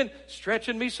month, he's been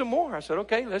stretching me some more. I said,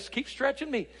 okay, let's keep stretching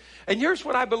me. And here's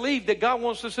what I believe that God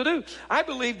wants us to do. I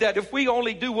believe that if we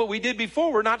only do what we did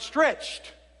before, we're not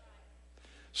stretched.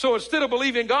 So instead of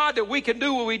believing God that we can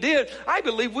do what we did, I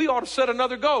believe we ought to set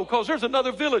another goal, because there's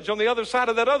another village on the other side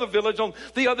of that other village, on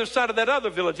the other side of that other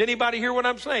village. Anybody hear what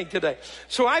I'm saying today?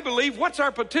 So I believe, what's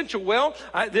our potential? Well,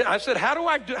 I said, how do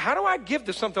I give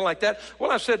to something like that?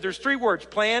 Well, I said, there's 3 words: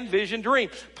 plan, vision, dream.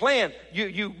 Plan.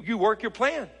 You work your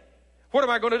plan. What am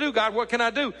I going to do, God? What can I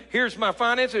do? Here's my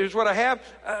finances. Here's what I have.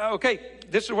 Okay,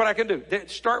 this is what I can do.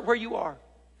 Start where you are.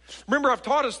 Remember, I've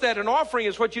taught us that an offering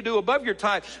is what you do above your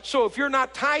tithe. So if you're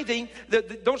not tithing,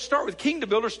 don't start with Kingdom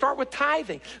Builders, start with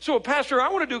tithing. So, Pastor, I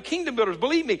want to do Kingdom Builders.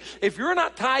 Believe me, if you're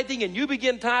not tithing and you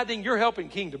begin tithing, you're helping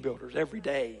Kingdom Builders every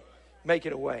day,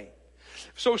 making a way.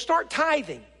 So start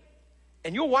tithing,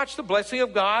 and you'll watch the blessing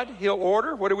of God. He'll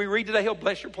order. What do we read today? He'll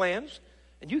bless your plans,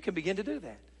 and you can begin to do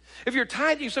that. If you're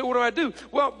tithing, you say, what do I do?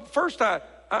 Well, first I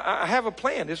have a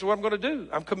plan. This is what I'm going to do.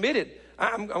 I'm committed.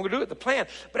 I'm going to do it, the plan.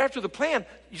 But after the plan,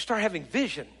 you start having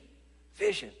vision.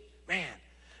 Vision. Man,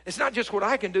 it's not just what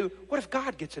I can do. What if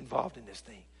God gets involved in this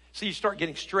thing? See, you start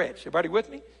getting stretched. Everybody with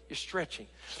me? You're stretching.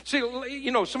 See,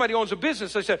 you know, somebody owns a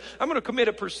business. They said, I'm going to commit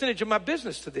a percentage of my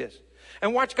business to this.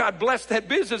 And watch God bless that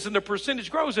business, and the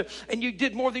percentage grows. And you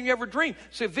did more than you ever dreamed.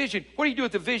 Say, vision. What do you do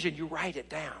with the vision? You write it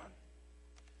down.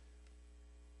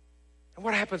 And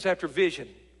what happens after vision?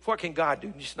 What can God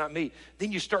do? Just not me.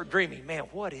 Then you start dreaming. Man,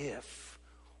 what if?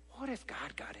 What if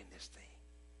God got in this thing?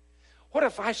 What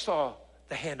if I saw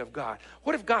the hand of God?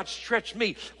 What if God stretched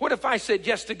me? What if I said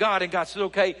yes to God and God said,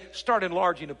 okay, start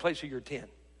enlarging the place of your tent.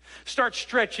 Start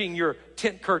stretching your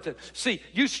tent curtain. See,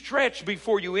 you stretch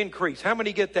before you increase. How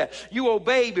many get that? You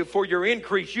obey before you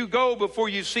increase. You go before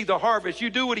you see the harvest. You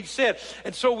do what he said.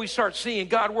 And so we start seeing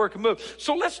God work and move.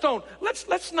 So let's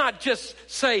not just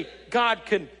say God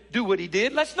can do what he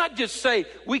did. Let's not just say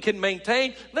we can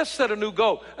maintain. Let's set a new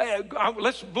goal.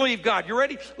 Let's believe God. You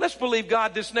ready? Let's believe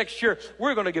God this next year.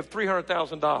 We're going to give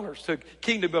 $300,000 to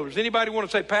Kingdom Builders. Anybody want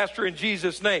to say, Pastor, in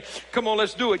Jesus' name? Come on,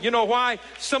 let's do it. You know why?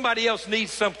 Somebody else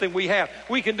needs something we have.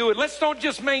 We can do it. Let's don't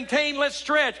just maintain. Let's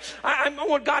stretch. I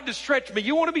want God to stretch me.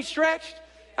 You want to be stretched?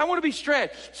 I want to be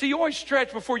stretched. See, you always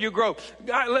stretch before you grow.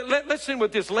 Let's end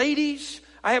with this. Ladies,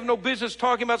 I have no business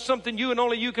talking about something you and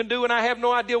only you can do, and I have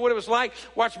no idea what it was like.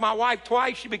 Watched my wife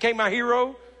twice. She became my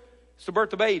hero. It's to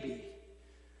birth a baby.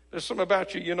 There's something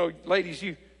about you, you know, ladies,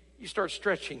 you start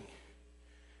stretching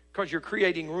because you're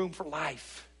creating room for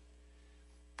life.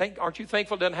 Aren't you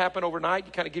thankful it doesn't happen overnight?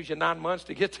 It kind of gives you 9 months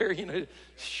to get there, you know,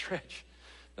 stretch.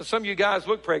 Now, some of you guys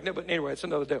look pregnant, but anyway, it's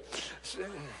another deal.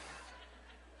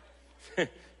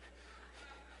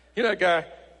 You know that guy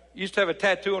used to have a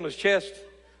tattoo on his chest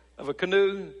of a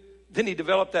canoe. Then he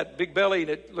developed that big belly,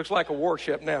 and it looks like a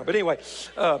warship now. But anyway,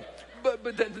 no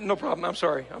problem. I'm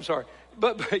sorry.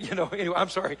 But you know, anyway, I'm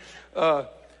sorry.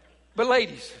 But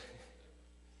ladies,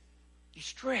 you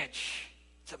stretch.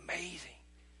 It's amazing.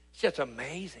 It's just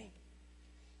amazing.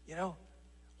 You know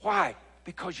why?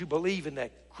 Because you believe in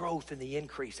that growth and the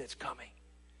increase that's coming.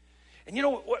 And you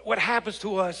know what happens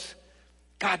to us?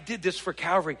 God did this for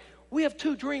Calvary. We have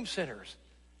 2 dream centers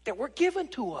that were given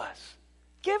to us.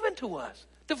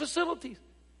 The facilities.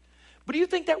 But do you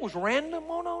think that was random?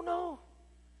 Oh, no.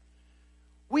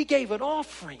 We gave an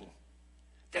offering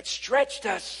that stretched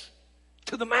us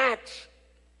to the max.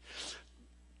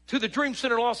 To the Dream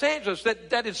Center Los Angeles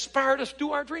that inspired us to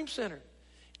do our Dream Center.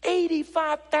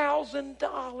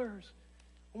 $85,000.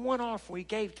 One offering we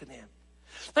gave to them.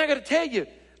 Now I got to tell you,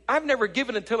 I've never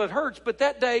given until it hurts, but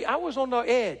that day I was on the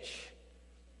edge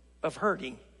of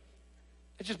hurting.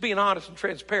 It's just being honest and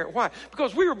transparent. Why?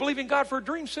 Because we were believing God for a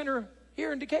dream center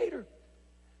here in Decatur.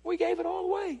 We gave it all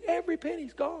away. Every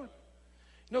penny's gone.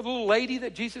 You know the little lady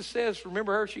that Jesus says,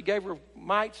 remember her? She gave her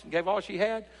mites and gave all she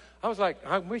had. I was like,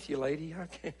 I'm with you, lady. I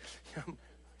can't.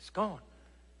 It's gone.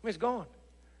 It's gone.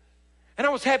 And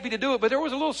I was happy to do it, but there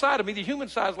was a little side of me, the human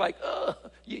side, was like,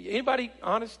 anybody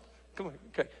honest? Come on,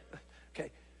 okay.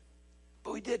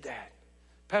 But we did that.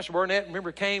 Pastor Burnett,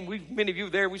 remember, came. Many of you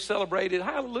were there. We celebrated.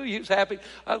 Hallelujah. He was happy.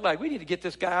 I was like, we need to get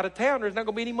this guy out of town. There's not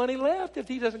going to be any money left if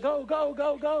he doesn't go.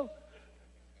 Go.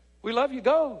 We love you.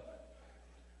 Go.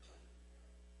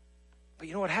 But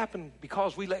you know what happened?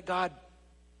 Because we let God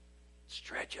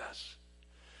stretch us.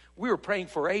 We were praying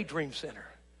for a dream center.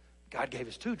 God gave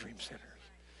us 2 dream centers.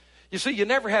 You see, you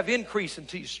never have increase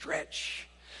until you stretch.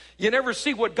 You never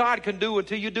see what God can do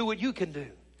until you do what you can do.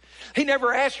 He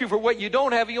never asks you for what you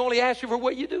don't have. He only asks you for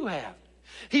what you do have.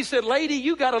 He said, lady,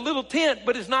 you got a little tent,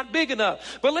 but it's not big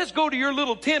enough. But let's go to your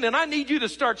little tent, and I need you to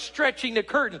start stretching the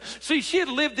curtain. See, she had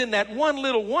lived in that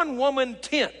one woman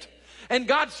tent. And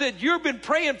God said, you've been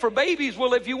praying for babies.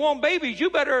 Well, if you want babies, you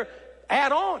better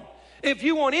add on. If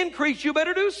you want increase, you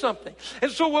better do something.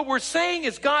 And so what we're saying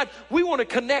is, God, we want to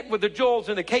connect with the Joels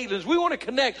and the Caitlins. We want to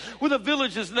connect with the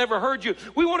villages that never heard you.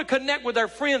 We want to connect with our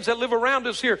friends that live around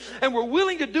us here. And we're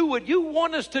willing to do what you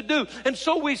want us to do. And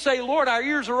so we say, Lord, our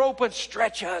ears are open.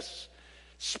 Stretch us.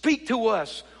 Speak to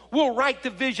us. We'll write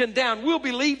the vision down. We'll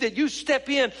believe that you step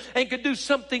in and can do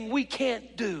something we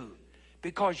can't do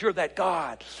because you're that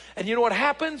God. And you know what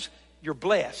happens? You're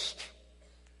blessed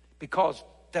because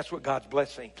That's what God's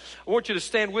blessing. I want you to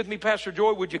stand with me. Pastor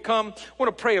Joy, would you come? I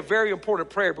want to pray a very important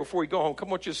prayer before we go home. Come,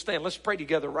 I want you to stand. Let's pray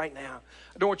together right now.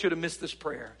 I don't want you to miss this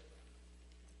prayer.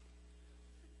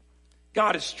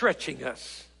 God is stretching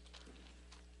us.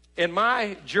 In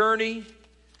my journey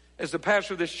as the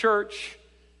pastor of this church,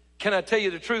 can I tell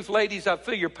you the truth, ladies? I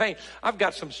feel your pain. I've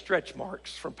got some stretch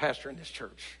marks from pastoring this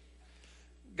church.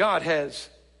 God has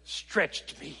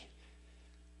stretched me,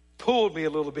 pulled me a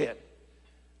little bit.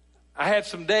 I had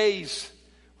some days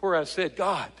where I said,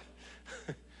 God,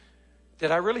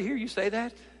 did I really hear you say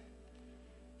that?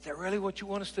 Is that really what you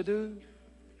want us to do?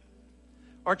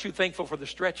 Aren't you thankful for the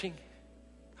stretching?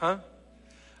 Huh?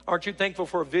 Aren't you thankful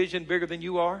for a vision bigger than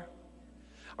you are?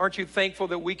 Aren't you thankful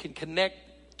that we can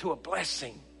connect to a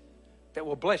blessing that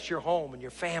will bless your home and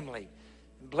your family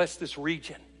and bless this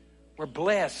region? We're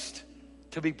blessed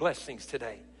to be blessings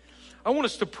today. I want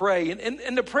us to pray,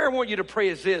 and the prayer I want you to pray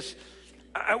is this.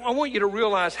 I want you to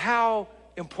realize how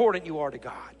important you are to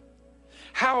God,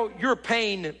 how your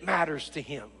pain matters to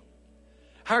Him,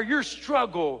 how your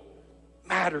struggle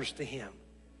matters to Him,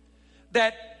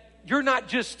 that you're not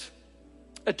just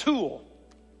a tool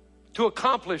to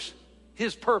accomplish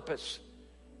His purpose.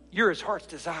 You're His heart's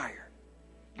desire.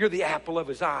 You're the apple of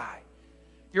His eye.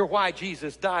 You're why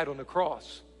Jesus died on the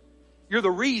cross. You're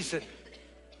the reason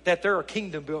that there are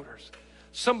kingdom builders.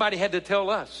 Somebody had to tell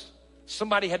us.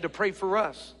 Somebody had to pray for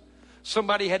us.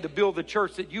 Somebody had to build the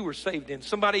church that you were saved in.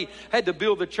 Somebody had to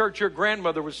build the church your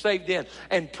grandmother was saved in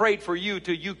and prayed for you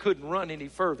till you couldn't run any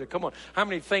further. Come on. How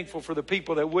many thankful for the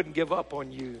people that wouldn't give up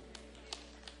on you?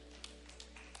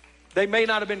 They may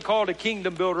not have been called a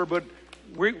kingdom builder, but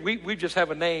we just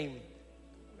have a name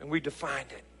and we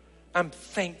defined it. I'm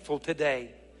thankful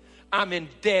today. I'm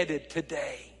indebted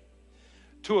today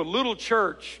to a little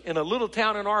church in a little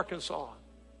town in Arkansas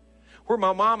where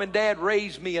my mom and dad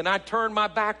raised me, and I turned my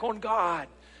back on God,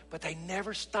 but they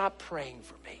never stopped praying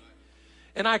for me.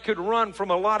 And I could run from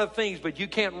a lot of things, but you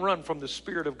can't run from the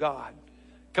Spirit of God.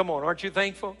 Come on, aren't you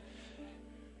thankful?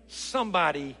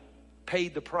 Somebody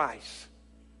paid the price.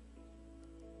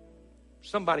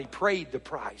 Somebody paid the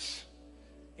price,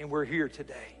 and we're here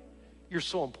today. You're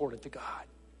so important to God.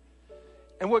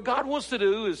 And what God wants to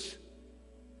do is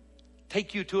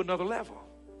take you to another level,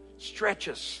 stretch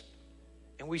us,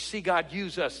 and we see God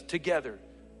use us together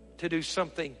to do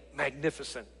something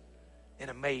magnificent and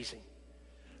amazing.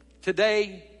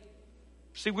 Today,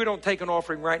 see, we don't take an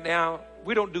offering right now.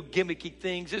 We don't do gimmicky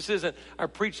things. This isn't I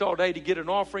preach all day to get an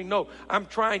offering. No, I'm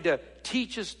trying to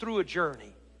teach us through a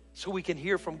journey so we can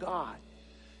hear from God.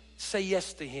 Say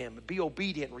yes to Him. Be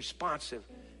obedient, responsive.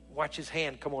 Watch His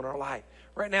hand come on our life.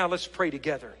 Right now, let's pray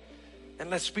together. And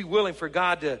let's be willing for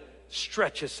God to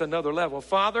stretch us another level.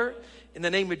 Father, in the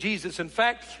name of Jesus, in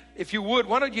fact, if you would,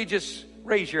 why don't you just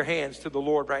raise your hands to the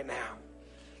Lord right now?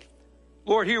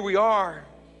 Lord, here we are,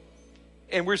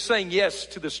 and we're saying yes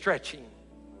to the stretching.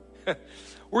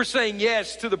 We're saying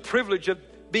yes to the privilege of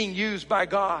being used by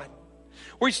God.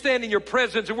 We stand in your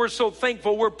presence, and we're so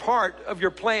thankful we're part of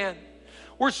your plan.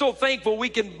 We're so thankful we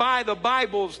can buy the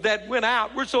Bibles that went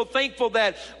out. We're so thankful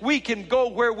that we can go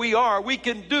where we are. We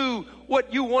can do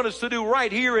what you want us to do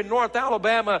right here in North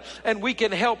Alabama, and we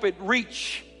can help it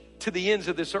reach to the ends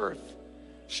of this earth.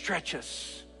 Stretch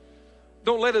us.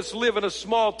 Don't let us live in a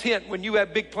small tent when you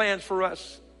have big plans for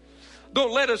us.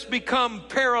 Don't let us become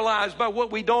paralyzed by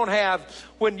what we don't have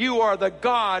when you are the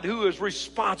God who is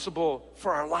responsible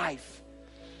for our life.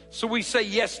 So we say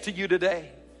yes to you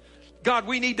today. God,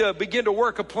 we need to begin to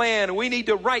work a plan, and we need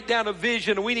to write down a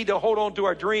vision, and we need to hold on to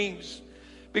our dreams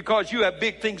because you have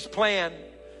big things planned,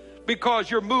 because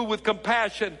you're moved with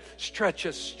compassion. Stretch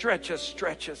us, stretch us,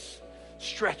 stretch us,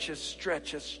 stretch us,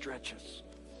 stretch us, stretch us.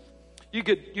 You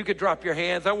could drop your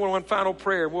hands. I want one final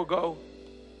prayer. We'll go.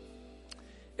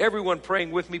 Everyone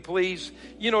praying with me, please.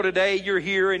 You know, today you're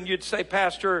here and you'd say,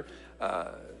 Pastor,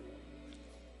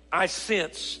 I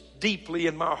sense deeply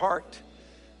in my heart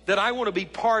that I want to be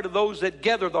part of those that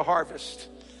gather the harvest.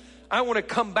 I want to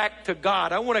come back to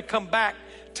God. I want to come back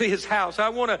to His house. I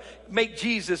want to make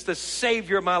Jesus the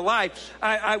Savior of my life.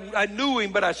 I knew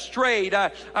Him, but I strayed.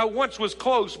 I once was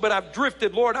close, but I've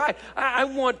drifted. Lord, I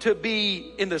want to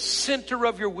be in the center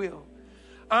of your will.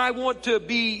 I want to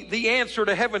be the answer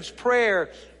to heaven's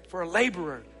prayer for a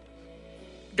laborer.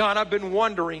 God, I've been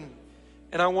wandering,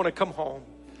 and I want to come home.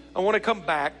 I want to come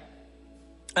back.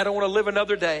 I don't want to live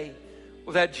another day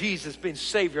without Jesus being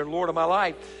Savior and Lord of my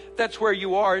life. That's where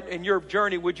you are in your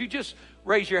journey. Would you just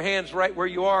raise your hands right where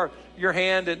you are, your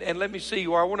hand, and let me see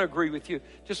you are. I want to agree with you.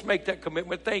 Just make that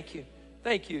commitment. Thank you.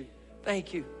 Thank you.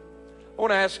 Thank you. I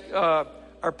want to ask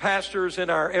our pastors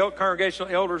and our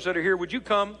congregational elders that are here, would you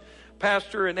come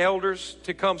pastor and elders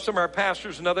to come, some of our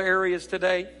pastors in other areas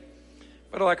today.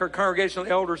 But I'd like our congregational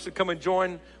elders to come and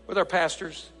join with our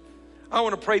pastors. I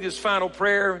want to pray this final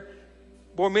prayer.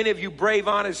 Boy, many of you brave,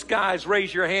 honest guys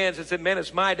raise your hands and said, man,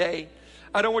 it's my day.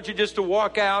 I don't want you just to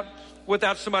walk out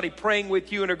without somebody praying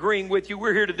with you and agreeing with you.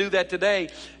 We're here to do that today.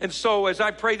 And so as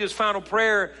I pray this final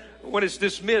prayer, when it's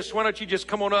dismissed, why don't you just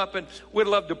come on up, and we'd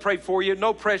love to pray for you.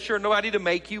 No pressure, nobody to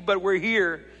make you, but we're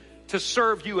here to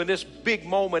serve you in this big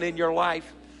moment in your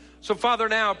life. So Father,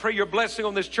 now I pray your blessing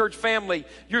on this church family.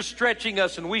 You're stretching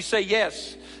us and we say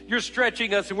yes. You're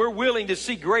stretching us and we're willing to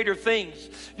see greater things.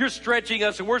 You're stretching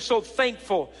us and we're so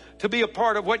thankful to be a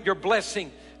part of what you're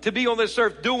blessing, to be on this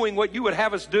earth doing what you would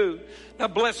have us do. Now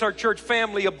bless our church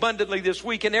family abundantly this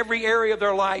week in every area of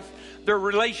their life, their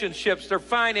relationships, their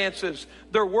finances,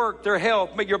 their work, their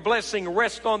health. May your blessing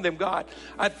rest on them, God.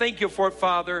 I thank you for it,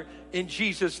 Father, in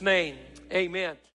Jesus' name. Amen.